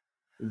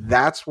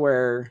 That's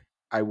where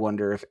I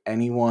wonder if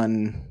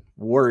anyone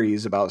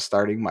worries about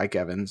starting Mike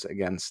Evans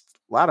against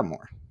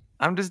Lattimore.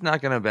 I'm just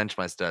not going to bench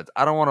my studs.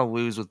 I don't want to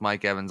lose with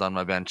Mike Evans on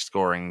my bench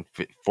scoring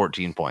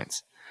 14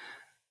 points.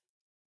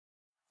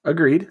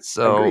 Agreed.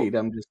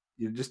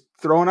 You're just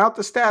throwing out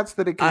the stats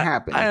that it can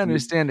happen. I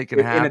understand it can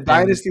happen. In a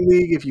dynasty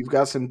league, if you've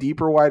got some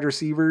deeper wide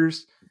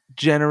receivers.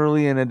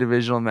 Generally in a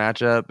divisional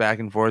matchup, back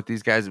and forth,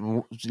 these guys,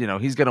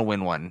 he's going to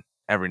win one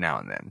every now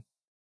and then.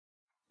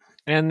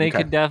 And they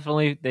could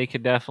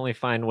definitely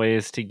find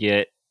ways to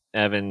get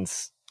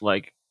Evans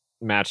like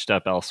matched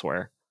up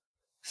elsewhere.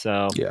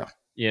 So yeah.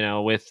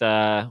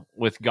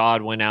 With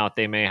Godwin out,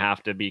 they may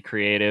have to be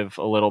creative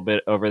a little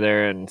bit over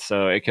there, and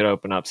so it could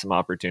open up some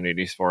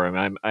opportunities for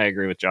him. I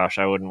agree with Josh.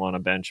 I wouldn't want to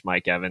bench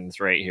Mike Evans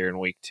right here in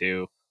week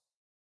 2.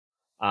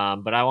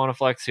 But I want to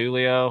flex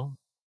Julio.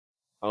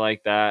 I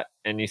like that.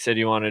 And you said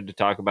you wanted to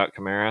talk about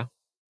Kamara?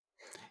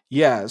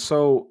 Yeah,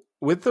 so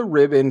with the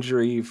rib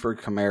injury for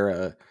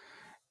Kamara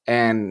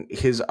and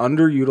his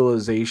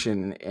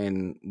underutilization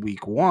in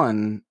week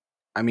 1,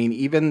 I mean,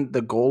 even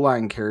the goal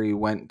line carry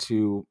went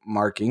to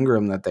Mark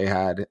Ingram that they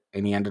had,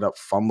 and he ended up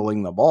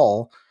fumbling the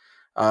ball.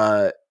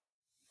 So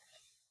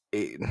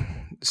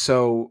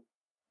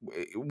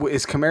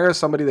is Kamara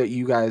somebody that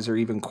you guys are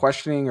even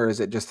questioning, or is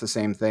it just the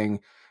same thing?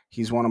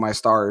 He's one of my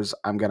stars.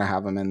 I'm going to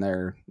have him in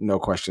there. No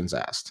questions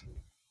asked.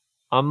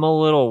 I'm a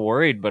little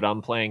worried, but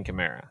I'm playing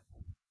Kamara.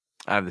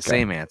 I have the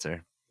same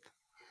answer.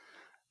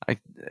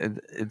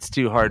 It's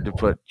too hard to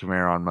put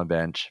Kamara on my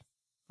bench.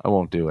 I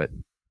won't do it.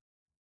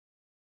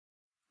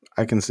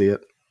 I can see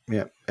it.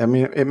 Yeah. I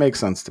mean, it makes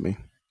sense to me.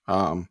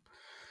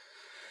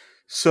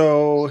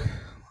 So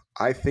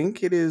I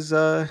think it is,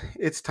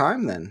 it's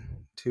time then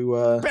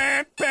to,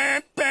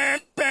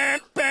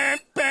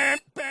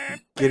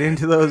 get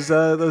into those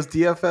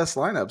DFS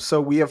lineups.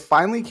 So we have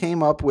finally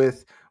came up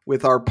with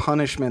our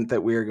punishment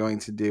that we are going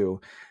to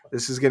do.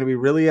 This is going to be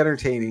really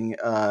entertaining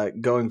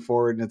going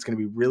forward, and it's going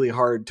to be really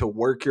hard to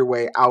work your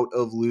way out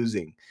of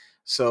losing.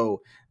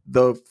 So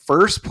the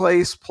first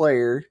place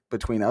player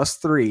between us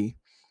 3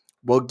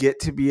 will get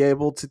to be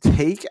able to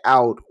take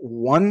out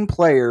one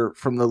player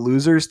from the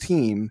loser's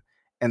team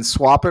and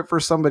swap it for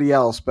somebody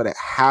else, but it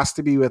has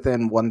to be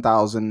within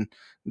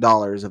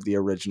 $1,000 of the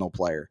original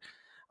player.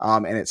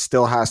 And it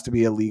still has to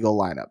be a legal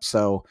lineup.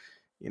 So,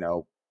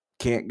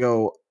 can't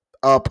go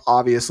up,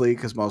 obviously,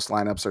 because most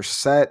lineups are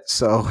set.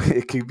 So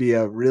it could be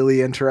a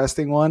really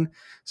interesting one.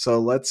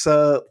 So let's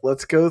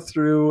go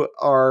through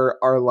our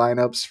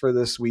lineups for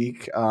this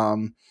week.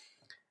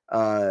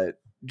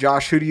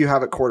 Josh, who do you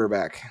have at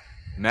quarterback?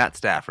 Matt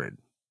Stafford.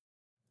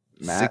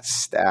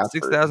 Stafford.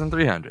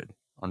 6,300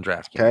 on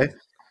DraftKings. Okay.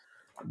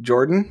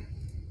 Jordan?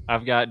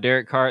 I've got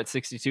Derek Carr at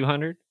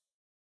 6,200.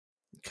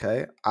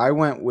 Okay. I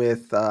went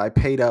with, I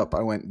paid up.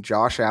 I went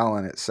Josh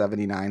Allen at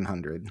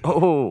 7,900.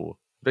 Oh,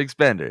 big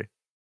spender.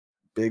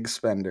 Big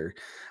spender.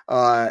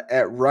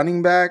 At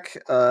running back,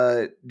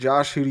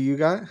 Josh, who do you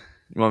got?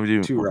 You want me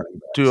to do 2 running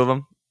backs? 2 of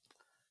them?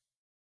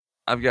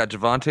 I've got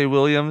Javonte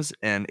Williams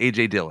and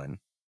A.J. Dillon.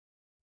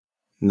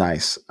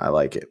 Nice. I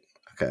like it.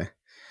 Okay.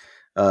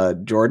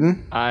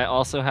 Jordan? I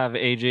also have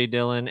A.J.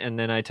 Dillon, and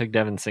then I took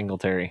Devin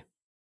Singletary.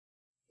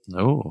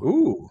 Oh.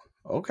 Ooh.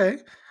 Okay.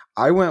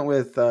 I went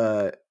with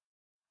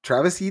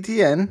Travis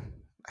Etienne.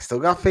 I still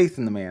got faith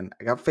in the man.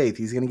 I got faith.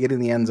 He's going to get in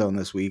the end zone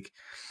this week.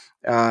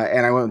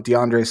 And I went with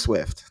DeAndre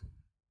Swift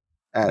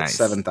at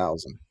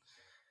 7,000.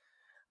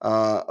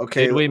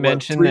 Okay. Did we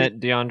mention that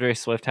DeAndre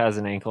Swift has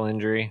an ankle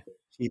injury?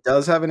 He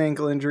does have an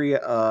ankle injury.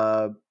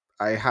 I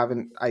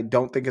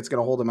don't think it's going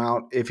to hold him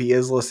out. If he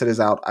is listed as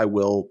out, I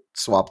will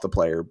swap the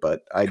player,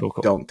 but I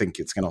don't think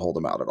it's going to hold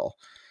him out at all.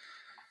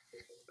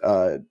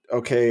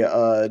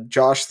 Okay.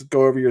 Josh,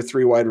 go over your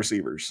 3 wide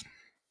receivers.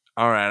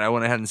 All right. I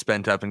went ahead and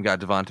spent up and got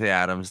Devontae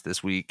Adams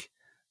this week.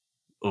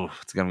 Oh,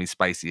 it's going to be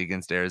spicy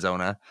against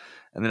Arizona.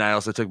 And then I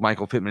also took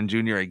Michael Pittman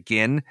Jr.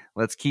 again.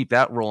 Let's keep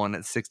that rolling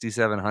at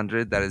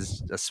 6,700. That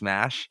is a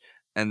smash.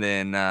 And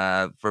then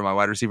for my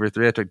wide receiver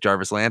 3, I took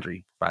Jarvis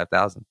Landry,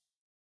 5,000.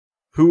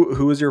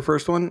 Who was your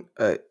first one?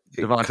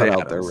 Devontae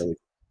Adams. There, really.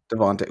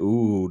 Devontae.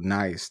 Ooh,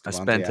 nice. Devontae I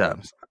spent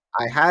Adams. Up.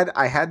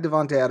 I had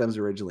Devontae Adams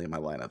originally in my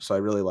lineup, so I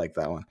really like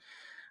that one.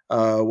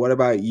 What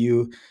about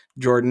you,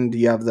 Jordan? Do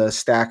you have the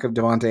stack of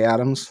Devontae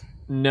Adams?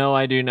 No,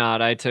 I do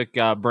not. I took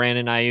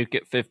Brandon Ayuk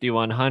at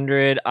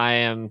 5,100. I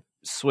am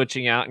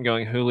switching out and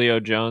going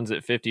Julio Jones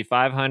at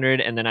 5,500,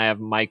 and then I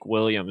have Mike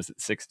Williams at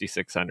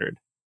 6,600.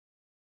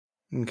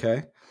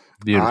 Okay.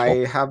 Beautiful.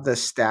 I have the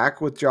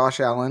stack with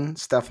Josh Allen,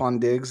 Stephon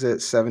Diggs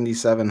at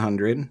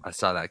 7,700. I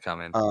saw that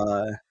coming.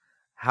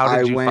 How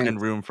did you find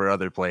room for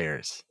other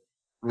players?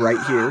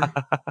 Right here.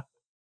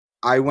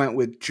 I went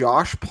with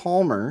Josh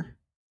Palmer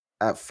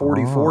at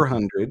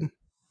 4,400.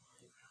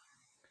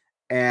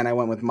 And I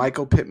went with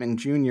Michael Pittman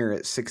Jr.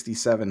 at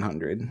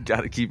 6,700.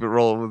 Got to keep it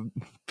rolling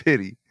with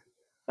Pity.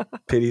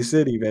 Pity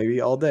City, baby,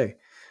 all day.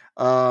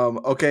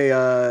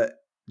 Okay,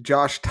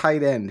 Josh,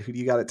 tight end. Who do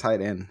you got at tight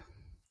end?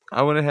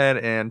 I went ahead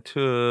and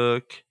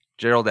took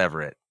Gerald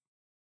Everett.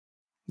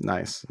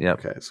 Nice. Yep.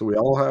 Okay, so we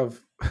all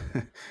have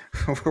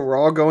we're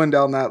all going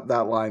down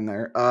that line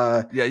there.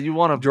 Yeah, you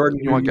want Jordan,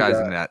 you want guys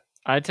in that.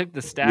 I took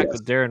the stack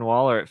with Darren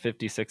Waller at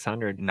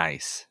 5,600.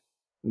 Nice.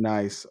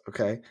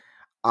 Okay.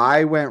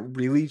 I went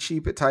really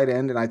cheap at tight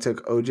end and I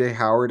took OJ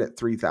Howard at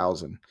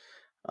 3,000.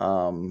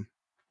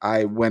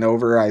 I went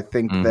over. I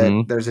think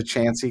that there's a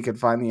chance he could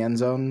find the end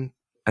zone.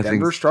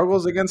 Denver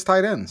struggles against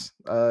tight ends,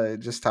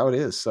 just how it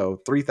is.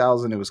 So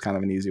 3,000, it was kind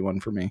of an easy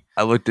one for me.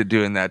 I looked at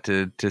doing that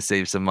to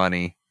save some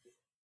money.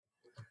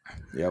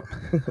 Yep.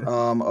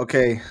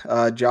 Okay,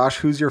 Josh,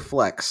 who's your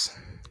flex?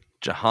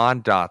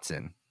 Jahan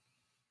Dotson,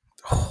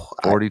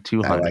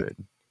 4,200.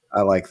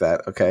 I like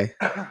that. Okay,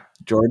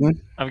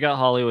 Jordan. I've got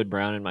Hollywood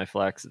Brown in my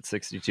flex at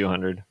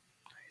 6,200.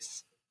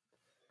 Nice.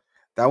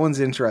 That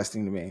one's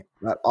interesting to me.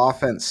 That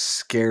offense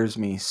scares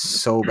me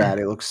so bad.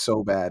 It looks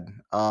so bad.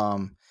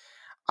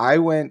 I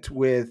went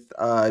with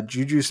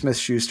Juju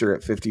Smith-Schuster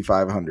at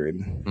 5,500.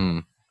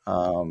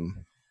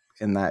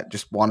 In that,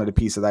 just wanted a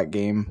piece of that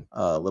game,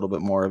 a little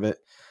bit more of it.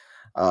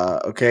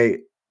 Okay,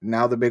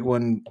 now the big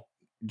one,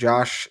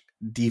 Josh,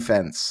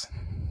 defense.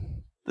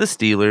 The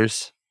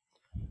Steelers.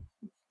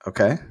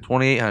 Okay.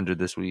 2,800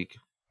 this week.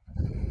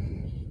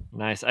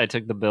 Nice. I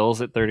took the Bills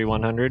at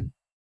 3,100.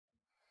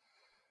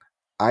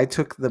 I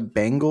took the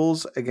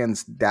Bengals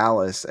against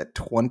Dallas at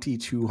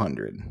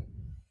 2,200.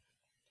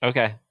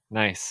 Okay,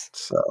 nice.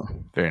 So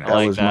very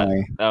nice.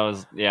 That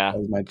was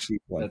my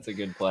cheap one. That's a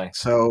good play.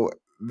 So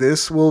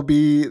this will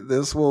be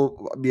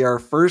our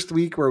first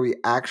week where we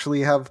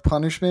actually have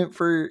punishment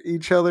for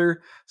each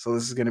other. So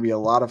this is going to be a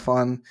lot of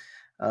fun.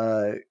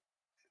 That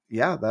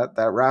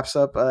wraps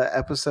up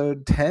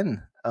episode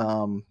 10.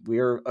 We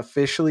are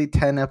officially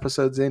 10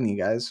 episodes in, you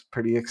guys.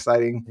 Pretty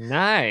exciting.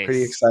 Nice.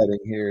 Pretty exciting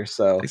here.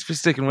 So thanks for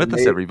sticking with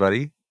us,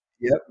 everybody.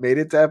 Yep, made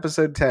it to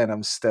episode 10.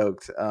 I'm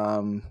stoked.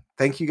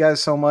 Thank you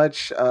guys so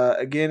much.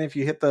 Again, if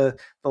you hit the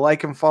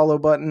like and follow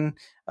button,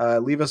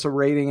 leave us a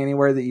rating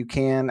anywhere that you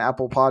can.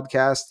 Apple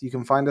Podcast. You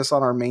can find us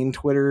on our main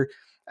Twitter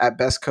at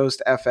Best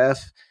Coast FF,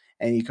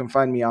 and you can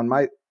find me on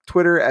my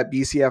Twitter at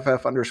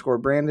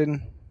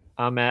BCFF_Brandon.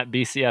 I'm at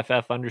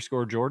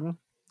BCFF_Jordan.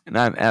 And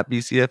I'm at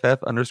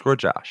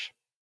BCFF_Josh.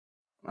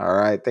 All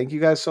right. Thank you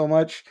guys so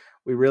much.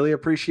 We really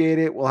appreciate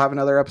it. We'll have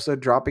another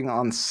episode dropping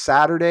on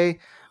Saturday.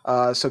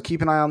 So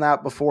keep an eye on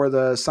that before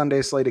the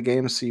Sunday slate of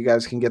games so you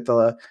guys can get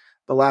the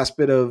last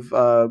bit of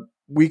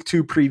week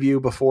 2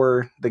 preview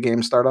before the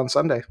games start on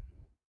Sunday.